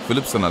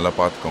 பிலிப்ஸை நல்லா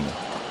பார்த்துக்கோங்க.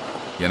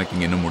 எனக்கு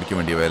இங்கே இன்னும் முடிக்க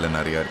வேண்டிய வேலை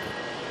நிறையா இருக்கு.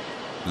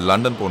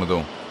 லண்டன்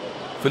போனதும்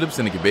பிலிப்ஸ்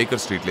இன்னைக்கு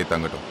பேக்கர் ஸ்ட்ரீட்லேயே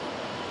தங்கட்டும்.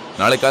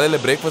 நாளை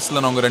காலையில் பிரேக்ஃபாஸ்ட்டில்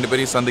நான் உங்கள் 2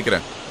 பேரையும்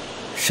சந்திக்கிறேன்.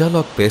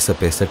 ஷெர்லாக் பேச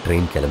பேச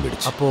ட்ரெயின்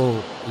கிளம்பிடுச்சு. அப்போ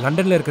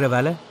லண்டன்ல இருக்கிற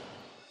வேலை?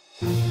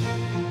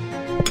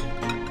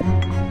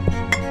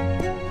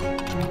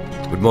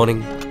 Good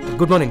morning.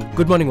 Good morning.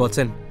 Good morning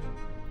Watson.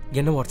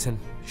 என்ன வாட்சன்,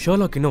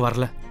 ஷெர்லாக் இன்னும்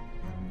வரல?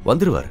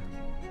 வந்துருவாரு.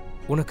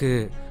 உனக்கு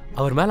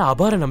அவர் மேல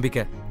அபார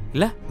நம்பிக்கை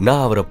இல்ல?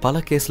 நான் அவரை பல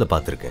கேஸ்ல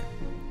பார்த்திருக்கேன்.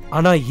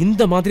 ஆனா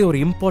இந்த மாதிரி ஒரு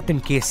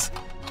இம்பார்ட்டன்ட் கேஸ்,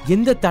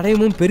 எந்த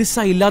தடயமும்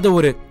பெருசா இல்லாத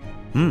ஒரு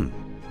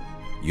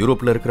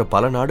யூரோப்ல இருக்கிற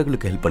பல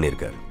நாடுகளுக்கு ஹெல்ப்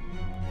பண்ணியிருக்காரு.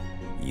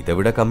 இதை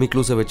விட கம்மி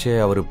க்ளூஸை வச்சே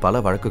அவர்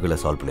பல வழக்குகளை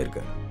சால்வ்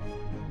பண்ணியிருக்காரு.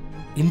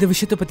 இந்த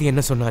விஷயத்தை பத்தி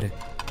என்ன சொன்னாரு?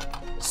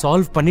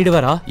 சால்வ்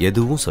பண்ணிடுவாரா?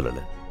 எதுவும்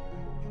சொல்லல.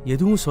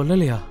 எதுவும்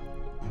சொல்லலையா?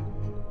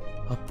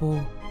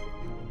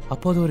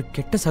 அப்போ அது ஒரு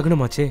கெட்ட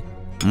சகுனமாச்சே.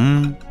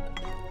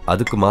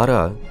 அதுக்கு மாறா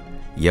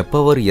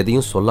எப்பவர்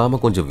எதையும் சொல்லாம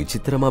கொஞ்சம்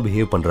விசித்திரமா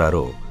பிஹேவ்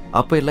பண்றாரோ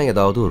அப்ப எல்லாம்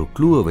ஏதாவது ஒரு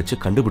க்ளூவை வச்சு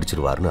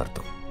கண்டுபிடிச்சிருவாருன்னு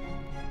அர்த்தம்.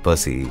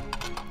 பர்சி,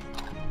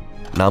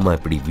 நாம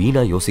இப்படி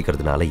வீணா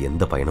யோசிக்கிறதுனால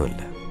எந்த பயனும்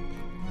இல்லை.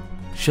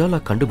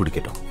 ஷெர்லாக்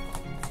கண்டுபிடிக்கட்டும்,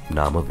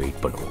 நாம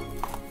வெயிட் பண்ணுவோம்.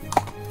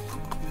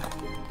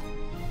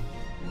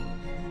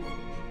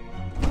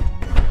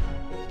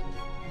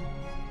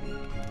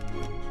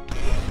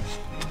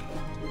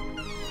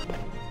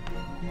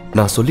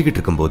 நான் சொல்லிக்கிட்டு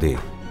இருக்கும் போதே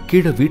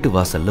கீழே வீட்டு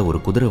வாசல்ல ஒரு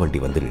குதிரை வண்டி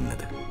வந்து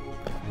நின்னது.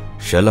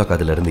 ஷெர்லாக்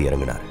அதுல இருந்து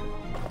இறங்கினார்.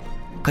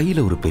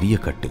 கையில ஒரு பெரிய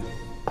கட்டு.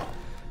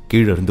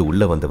 கீழே இருந்து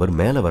உள்ள வந்தவர்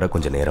மேல வர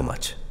கொஞ்சம்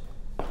நேரமாச்சு.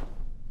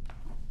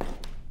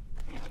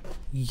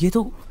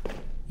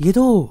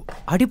 ஏதோ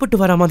அடிபட்டு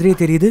வர மாதிரியே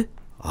தெரியுது.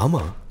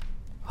 ஆமா,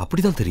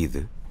 அப்படிதான்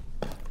தெரியுது.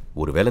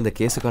 ஒருவேளை இந்த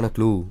கேஸுக்கான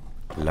க்ளூ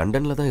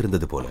லண்டன்ல தான்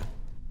இருந்தது போல.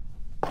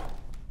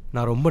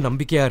 நான் ரொம்ப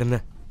நம்பிக்கையா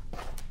இருந்தேன்.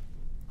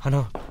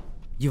 ஆனா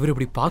இவர்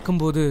இப்படி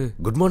பார்க்கும்போது.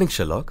 Good morning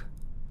Sherlock.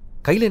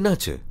 கையில்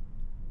என்னாச்சு?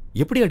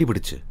 எப்படி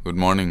அடிபடுச்சு? Good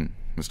morning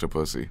mister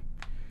Bercy.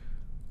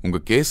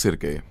 உங்கள் கேஸ்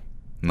இருக்கே,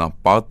 நான்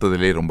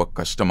பார்த்ததுலே ரொம்ப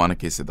கஷ்டமான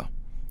கேஸு தான்.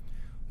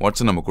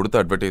 வாட்சன், நம்ம கொடுத்த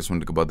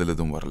அட்வர்டைஸ்மெண்ட்டுக்கு பதில்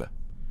எதுவும் வரல.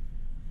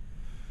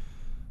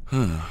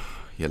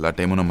 எல்லா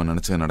டைமும் நம்ம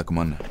நினச்சது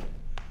நடக்குமான்னு.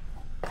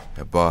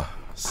 எப்பா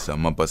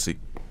செம்ம பசி.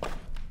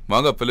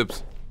 வாங்க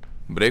பிலிப்ஸ்,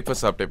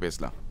 பிரேக்ஃபாஸ்ட் சாப்பிட்டே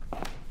பேசலாம்.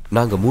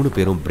 நாங்கள் 3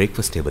 பேரும்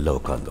பிரேக்ஃபாஸ்ட் டேபிளில்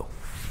உட்காந்தோம்.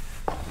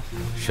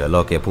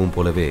 ஷெர்லாக் எப்பவும்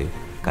போலவே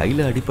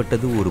கையில்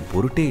அடிபட்டது ஒரு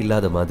பொருட்டே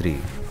இல்லாத மாதிரி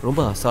ரொம்ப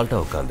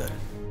அசால்ட்டாக உட்கார்ந்தார்.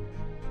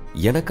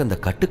 எனக்கு அந்த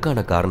கட்டுக்கான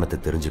காரணத்தை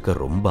தெரிஞ்சுக்க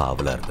ரொம்ப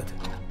ஆவலாக இருந்தது.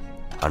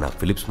 ஆனால்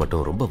பிலிப்ஸ்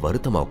மட்டும் ரொம்ப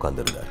வருத்தமாக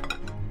உட்கார்ந்துருந்தார்.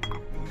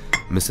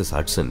 மிஸ்ஸஸ்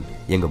ஹட்சன்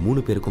எங்கள்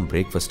 3 பேருக்கும்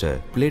பிரேக்ஃபாஸ்ட்டை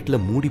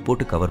பிளேட்டில் மூடி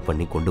போட்டு கவர்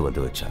பண்ணி கொண்டு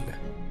வந்து வச்சாங்க.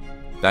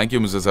 Thank you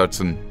Mrs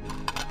Hatsun.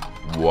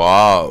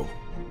 வாவ்,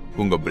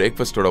 உங்கள்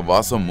பிரேக்ஃபாஸ்ட்டோட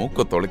வாசம்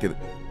மூக்க தொலைக்குது.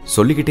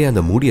 சொல்லிக்கிட்டே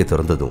அந்த மூடியை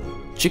திறந்ததும்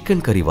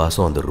சிக்கன் கறி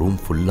வாசம் அந்த ரூம்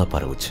ஃபுல்லாக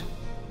பரவுச்சு.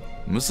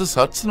 மிஸ்ஸஸ்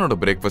ஹட்சனோட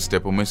பிரேக்ஃபாஸ்ட்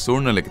எப்பவுமே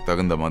சூழ்நிலைக்கு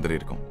தகுந்த மாதிரி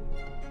இருக்கும்.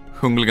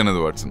 உங்களுக்கு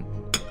என்னது வாட்சன்?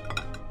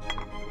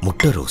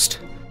 முட்டை ரோஸ்ட்.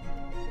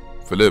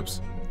 பிலிப்ஸ்,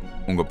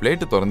 உங்க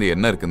பிளேட்டு திறந்து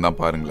என்ன இருக்குன்னு தான்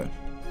பாருங்களேன்.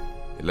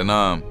 இல்லைன்னா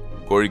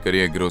கோழிக்கறி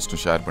எக்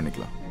ரோஸ்ட்டும் ஷேர்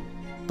பண்ணிக்கலாம்.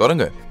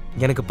 திறங்க.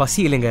 எனக்கு பசி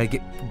இல்லைங்க,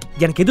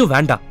 எனக்கு எதுவும்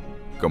வேண்டாம்.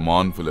 கம்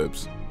ஆன்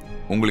பிலிப்ஸ்,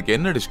 உங்களுக்கு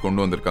என்ன டிஷ்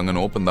கொண்டு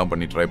வந்திருக்காங்கன்னு ஓப்பன் தான்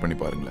பண்ணி ட்ரை பண்ணி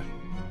பாருங்களேன்.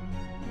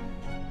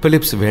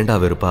 பிலிப்ஸ் வேண்டா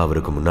வெறுப்பா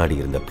அவருக்கு முன்னாடி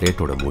இருந்த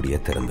பிளேட்டோட மூடியை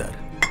திறந்தார்.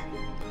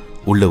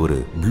 உள்ள ஒரு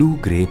ப்ளூ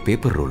கிரே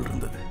பேப்பர் ரோல்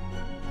இருந்தது.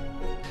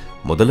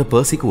 முதல்ல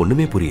பர்சிக்கு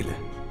ஒண்ணுமே புரியல.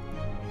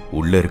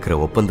 உள்ள இருக்கிற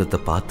ஒப்பந்தத்தை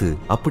பார்த்து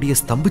அப்படியே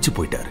ஸ்தம்பிச்சு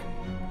போயிட்டாரு.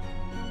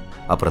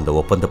 அப்புறம் அந்த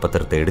ஒப்பந்த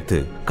பத்திரத்தை எடுத்து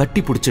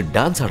கட்டி பிடிச்சு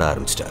டான்ஸ் ஆட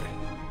ஆரம்பிச்சிட்டாரு.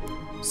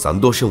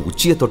 சந்தோஷம்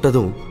உச்சியை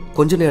தொட்டதும்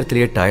கொஞ்ச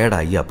நேரத்திலேயே டயர்ட்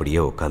ஆகி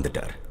அப்படியே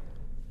உட்காந்துட்டார்.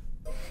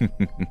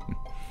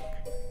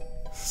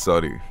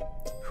 சாரி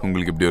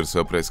உங்களுக்கு இப்படி ஒரு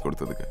சர்ப்ரைஸ்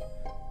கொடுத்ததுக்கு.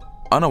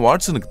 ஆனா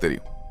வாட்சனுக்கு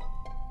தெரியும்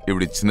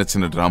இப்படி சின்ன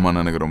சின்ன டிராமா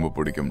எனக்கு ரொம்ப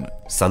பிடிக்கும்னு.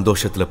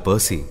 சந்தோஷத்துல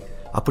பர்சி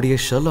அப்படியே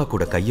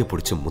ஷெர்லாக்கோட கையை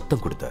பிடிச்சு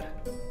முத்தம் கொடுத்தார்.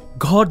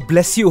 காட்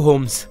பிளஸ் யூ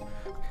ஹோம்ஸ்,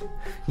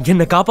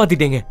 என்ன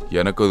காப்பாத்திட்டீங்க.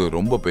 எனக்கு அது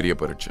ரொம்ப பெரிய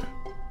பரீட்சை.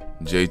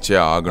 ஜெயிச்சே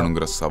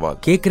ஆகணுங்கிற சவால்.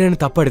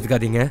 கேக்குறேன்னு தப்பா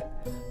எடுத்துக்காதீங்க.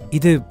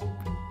 இது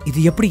இது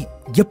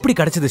எப்படி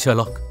கிடைச்சது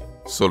ஷெர்லாக்?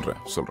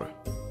 சொல்றேன்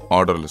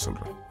ஆர்டர்ல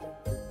சொல்றேன்.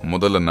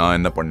 முதல்ல நான்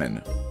என்ன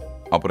பண்ணேன்னு,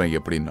 அப்புறம்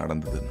எப்படி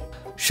நடந்ததுன்னு.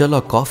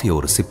 ஷெர்லாக் காஃபியை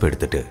ஒரு சிப்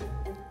எடுத்துட்டு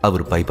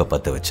அவர் பைப்பை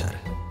பத்த வச்சார்.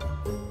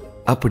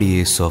 அப்படியே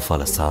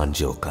சோஃபால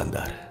சாஞ்சு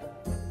உட்கார்ந்தார்.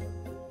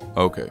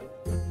 ஓகே,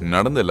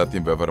 நடந்த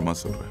எல்லாத்தையும் விவரமா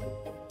சொல்றேன்.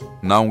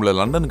 நான் உங்களை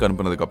லண்டனுக்கு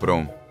அனுப்புனதுக்கு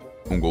அப்புறம்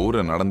உங்க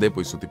ஊரை நடந்தே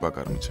போய் சுத்தி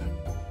பார்க்க ஆரம்பிச்சேன்.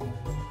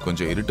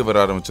 கொஞ்சம் இருட்டு வர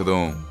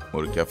ஆரம்பிச்சதும்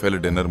ஒரு கெஃபேல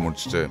டின்னர்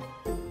முடிச்சுட்டு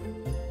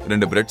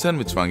 2 பிரெட்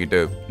சாண்ட்விச் வாங்கிட்டு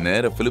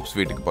நேர பிலிப்ஸ்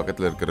வீட்டுக்கு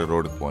பக்கத்துல இருக்கிற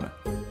ரோடுக்கு போனேன்.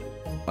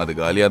 அது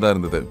காலியா தான்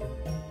இருந்தது.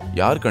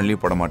 யார்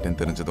கண்ணிலையும் பட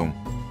மாட்டேன்னு தெரிஞ்சதும்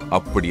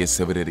அப்படியே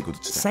செவரேறி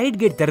குதிச்சு. Side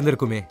gate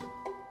திறந்திருக்குமே.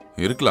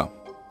 இருக்கலாம்,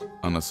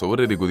 ஆனா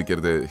சுவரேறி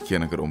குதிக்கிறது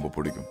எனக்கு ரொம்ப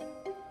பிடிக்கும்.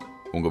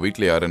 உங்க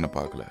வீட்டுல யாரும் என்ன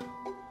பார்க்கல.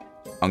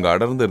 அங்க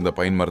அடர்ந்து இருந்த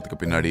பைன்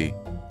மரத்துக்கு பின்னாடி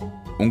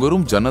உங்க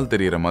ரூம் ஜன்னல்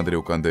தெரியற மாதிரி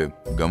உட்காந்து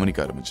கவனிக்க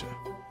ஆரம்பிச்சேன்.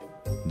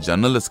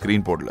 ஜன்னல்ல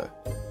ஸ்கிரீன் போடல,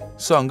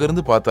 சோ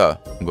அங்கிருந்து பார்த்தா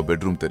உங்க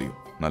பெட்ரூம் தெரியும்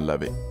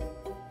நல்லாவே.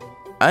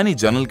 ஆனி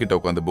ஜன்னல் கிட்ட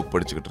உட்காந்து புக்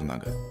படிச்சுக்கிட்டு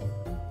இருந்தாங்க.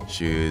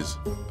 She is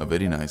a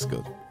very nice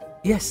girl.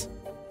 S,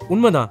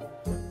 உண்மைதான்.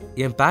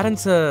 என்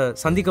பேரண்ட்ஸை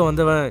சந்திக்க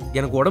வந்தவன்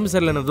எனக்கு உடம்பு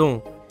சரியில்லைனதும்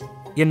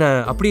என்னை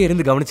அப்படியே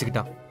இருந்து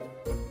கவனிச்சுக்கிட்டான்.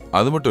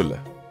 அது மட்டும் இல்ல,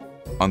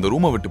 அந்த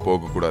ரூமை விட்டு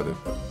போகக்கூடாது,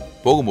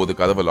 போகும்போது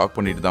கதவை லாக்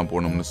பண்ணிட்டு தான்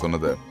போகணும்னு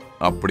சொன்னதை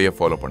அப்படியே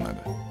ஃபாலோ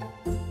பண்ணாங்க.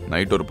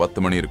 நைட் ஒரு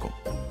 10 மணி இருக்கும்.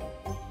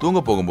 தூங்க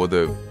போகும்போது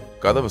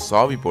கதவை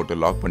சாவி போட்டு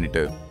லாக்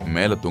பண்ணிட்டு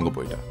மேலே தூங்க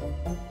போயிட்டேன்.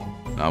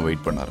 நான்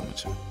வெயிட் பண்ண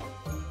ஆரம்பிச்சேன்.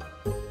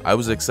 I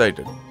was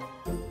excited.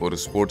 ஒரு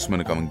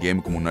ஸ்போர்ட்ஸ்மேனுக்கு அவன்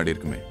கேமுக்கு முன்னாடி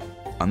இருக்குமே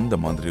அந்த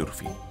மாதிரி ஒரு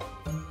ஃபீல்.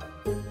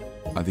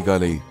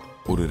 அதிகாலை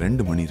ஒரு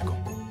 2 மணி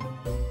இருக்கும்.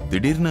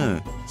 திடீர்னு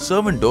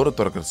சர்வன்ட் டோரை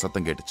திறக்கிற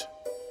சத்தம் கேட்டுச்சு.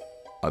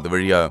 அது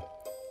வழியா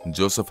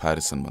ஜோசப்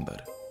ஹாரிசன்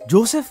வந்தாரு.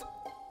 ஜோசப்?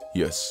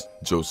 S,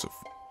 Joseph.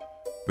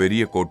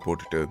 பெரிய கோட்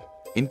போட்டுட்டு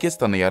இன்கேஸ்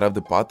தன்னை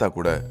யாராவது பார்த்தா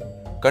கூட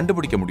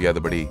கண்டுபிடிக்க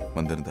முடியாதபடி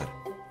வந்திருந்தார்.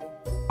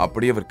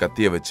 அப்படியே அவர்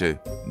கத்திய வச்சு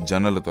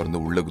ஜன்னலை திறந்து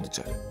உள்ள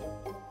குதிச்சாரு.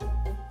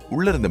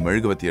 உள்ள இருந்த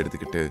மெழுகுவத்தி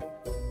எடுத்துக்கிட்டு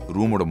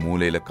ரூமோட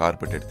மூலையில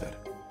கார்பெட் எடுத்தாரு.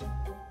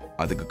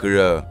 அதுக்கு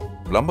கீழே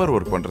பிளம்பர்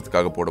ஒர்க்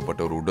பண்றதுக்காக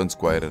போடப்பட்ட ஒரு உடன்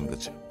ஸ்கொயர்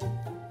இருந்துச்சு.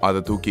 அதை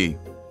தூக்கி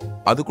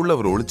அதுக்குள்ள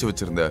அவர் ஒளிச்சு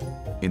வச்சிருந்த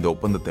இந்த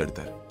ஒப்பந்தத்தை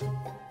எடுத்தார்.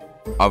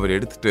 அவர்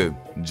எடுத்துட்டு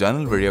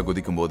ஜன்னல் வழியா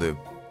குதிக்கும் போது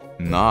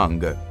நான்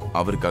அங்க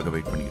அவருக்காக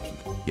வெயிட் பண்ணிட்டு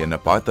இருந்தேன். என்னை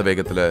பார்த்த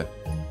வேகத்துல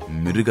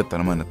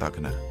மிருகத்தனமா என்ன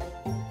தாக்குனார்.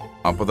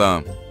 அப்பதான்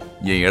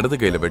என் இடது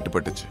கையில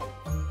வெட்டுப்பட்டுச்சு.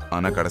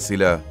 ஆனா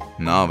கடைசியில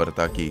நான் அவரை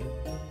தாக்கி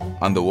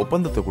அந்த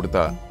ஒப்பந்தத்தை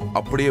கொடுத்தா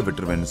அப்படியே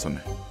விட்டுருவேன்னு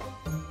சொன்னேன்.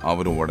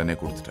 அவரும் உடனே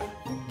கொடுத்துட்டார்.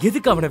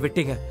 எதுக்கு அவனை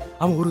வெட்டீங்க?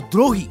 அவன் ஒரு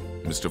துரோகி.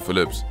 மிஸ்டர்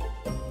பிலிப்ஸ்,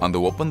 அந்த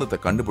ஒப்பந்தத்தை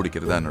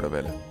கண்டுபிடிக்கிறதா என்னோட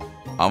வேலை.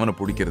 அவனை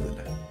பிடிக்கிறது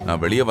இல்லை.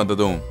 நான் வெளியே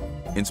வந்ததும்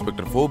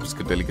இன்ஸ்பெக்டர்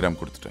ஃபோர்ப்ஸ்க்கு டெலிகிராம்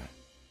கொடுத்துட்டேன்.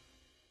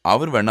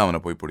 அவர் வேணா அவனை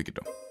போய்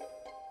பிடிக்கட்டும்.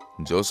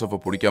 ஜோசப்பை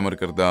பிடிக்காம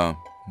இருக்கிறது தான்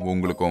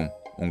உங்களுக்கும்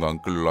உங்க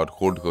அங்கிள் லார்ட்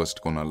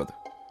ஹோல்ட்ஹர்ஸ்டுக்கும் நல்லது.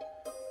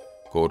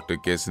 கோர்ட்டு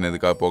கேஸ்ன்னு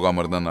எதுக்காக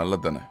போகாம இருந்தா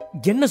நல்லது தானே?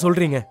 என்ன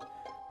சொல்றீங்க?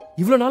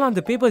 இவ்வளவு நாளா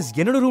அந்த பேப்பர்ஸ்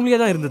என்னோட ரூம்லயே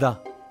தான் இருந்ததா?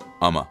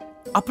 ஆமா.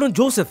 அப்புறம்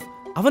ஜோசப்,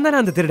 அவன் தானே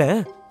அந்த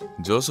திருடன்?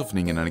 ஜோசப்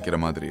நீங்க நினைக்கிற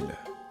மாதிரி இல்ல.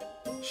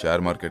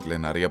 ஷேர் மார்க்கெட்ல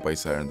நிறைய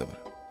பைசா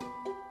இழந்தவர்.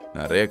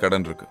 நிறைய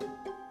கடன் இருக்கு.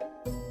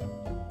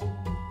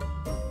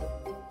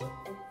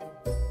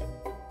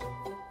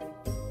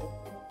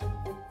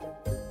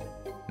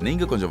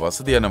 நீங்க கொஞ்சம்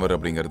வசதியானவர்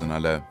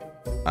அப்படிங்கறதுனால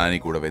ஆனி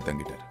கூடவே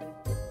தங்கிட்டார்.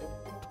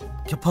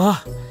 எப்பா,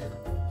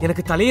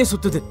 எனக்கு தலையே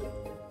சுத்துது.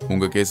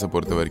 உங்க கேஸை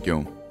பொறுத்த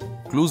வரைக்கும்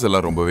க்ளூஸ்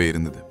எல்லாம் ரொம்பவே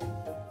இருந்தது.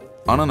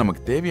 ஆனா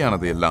நமக்கு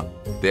தேவையானது எல்லாம்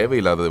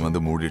தேவையில்லாதது வந்து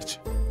மூடிடுச்சு.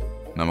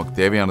 நமக்கு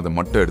தேவையானது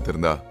மட்டும்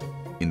எடுத்திருந்தா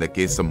இந்த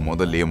கேஸை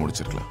முதல்லயே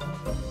முடிச்சிருக்கலாம்.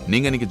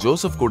 நீங்க இன்னைக்கு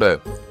ஜோசப் கூட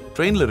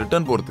ட்ரெயின்ல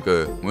ரிட்டர்ன் போறதுக்கு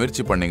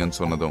முயற்சி பண்ணீங்கன்னு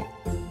சொன்னதும்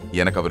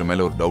எனக்கு அவர்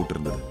மேல ஒரு டவுட்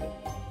இருந்தது.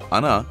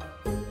 ஆனா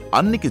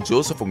அன்னைக்கு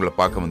ஜோசப் உங்களை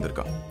பார்க்க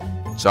வந்திருக்கான்.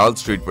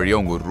 சார்ல்ஸ் ஸ்ட்ரீட் வழியா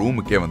உங்க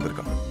ரூமுக்கே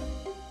வந்திருக்கான்.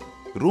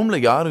 ரூம்ல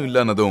யாரும்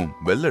இல்லைன்னதும்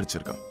பெல்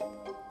அடிச்சிருக்கான்.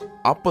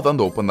 அப்பதான்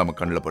அந்த ஒப்பந்தம் நம்ம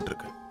கண்ணில்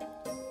பட்டிருக்கு.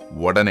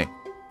 உடனே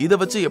இதை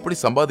வச்சு எப்படி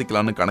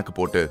சம்பாதிக்கலாம்னு கணக்கு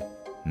போட்டு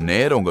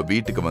நேரம் உங்க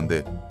வீட்டுக்கு வந்து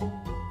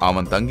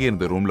அவன் தங்கி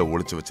இருந்த ரூம்ல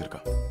ஒளிச்சு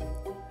வச்சிருக்கான்.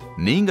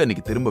 நீங்க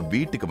அன்னைக்கு திரும்ப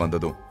வீட்டுக்கு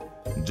வந்ததும்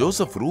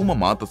ஜோசப் ரூமை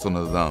மாத்த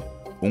சொன்னதுதான்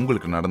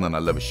உங்களுக்கு நடந்த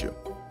நல்ல விஷயம்.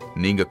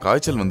 நீங்க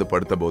காய்ச்சல் வந்து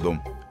படுத்த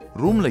போதும்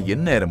ரூம்ல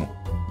என்ன நேரமும்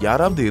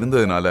யாராவது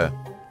இருந்ததுனால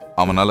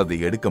அவனால அதை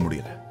எடுக்க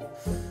முடியல.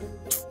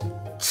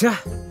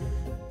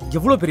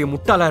 எவ்வளவு பெரிய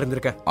முட்டாளா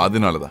இருந்திருக்க.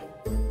 அதனாலதான்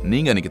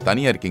நீங்க அன்னைக்கு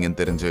தனியா இருக்கீங்கன்னு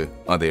தெரிஞ்சு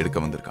அதை எடுக்க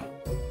வந்திருக்கான்.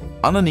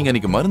 ஆனா நீங்க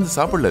அன்னைக்கு மருந்து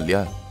சாப்பிடல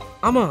இல்லையா?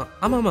 ஆமா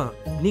ஆமா ஆமா,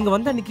 நீங்க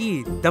வந்த அன்னைக்கு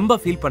தம்பா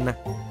ஃபீல் பண்ண,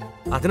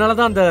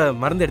 அதனாலதான் அந்த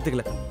மருந்து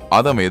எடுத்துக்கல.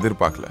 அதை அவன்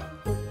எதிர்பார்க்கல.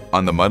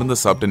 அந்த மருந்தை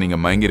சாப்பிட்டு நீங்க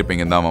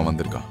மயங்கிருப்பீங்கன்னு தான் அவன்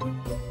வந்திருக்கான்.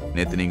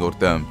 நேத்து நீங்க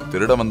ஒருத்தன்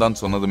திருட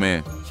வந்தான்னு சொன்னதுமே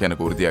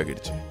எனக்கு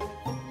உறுதியாகிடுச்சு.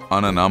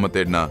 ஆனா நாம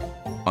தேடினா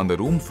அந்த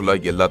ரூம் ஃபுல்லா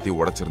எல்லாத்தையும்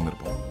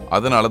உடைச்சிருந்திருப்போம்.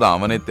 அதனாலதான்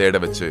அவனே தேட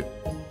வச்சு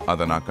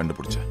அதை நான்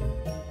கண்டுபிடிச்சேன்.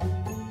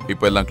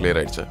 இப்ப எல்லாம் கிளியர்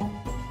ஆயிடுச்சா?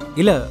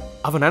 இல்ல,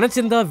 அவன்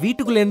நினைச்சிருந்தா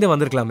வீட்டுக்குள்ள இருந்தே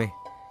வந்திருக்கலாமே.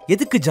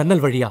 எதுக்கு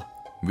ஜன்னல் வழியா?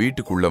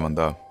 வீட்டுக்குள்ள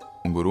வந்தா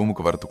உங்க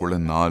ரூமுக்கு வரதுக்குள்ள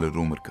 4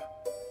 ரூம் இருக்கு.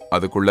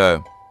 அதுக்குள்ள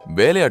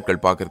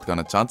வேலையாட்கள்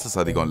பாக்குறதுக்கான சான்சஸ்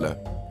அதிகம் இல்ல.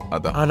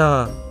 அதான். ஆனா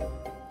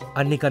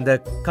அன்னைக்கு அந்த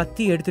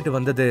கத்தி எடுத்துட்டு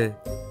வந்தது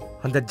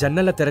அந்த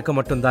ஜன்னலை திறக்க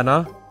மட்டும் தானா?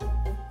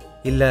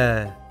 இல்ல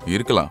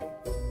இருக்கலாம்.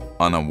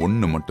 ஆனா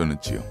ஒண்ணு மட்டும்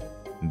நிச்சயம்,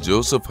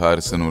 ஜோசப்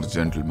ஹாரிசன் ஒரு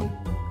ஜென்டில்மேன்.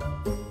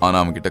 ஆனா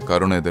அவன்கிட்ட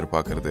கருணை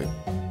எதிர்பார்க்கறது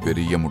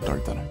பெரிய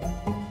முட்டாள்தனம்.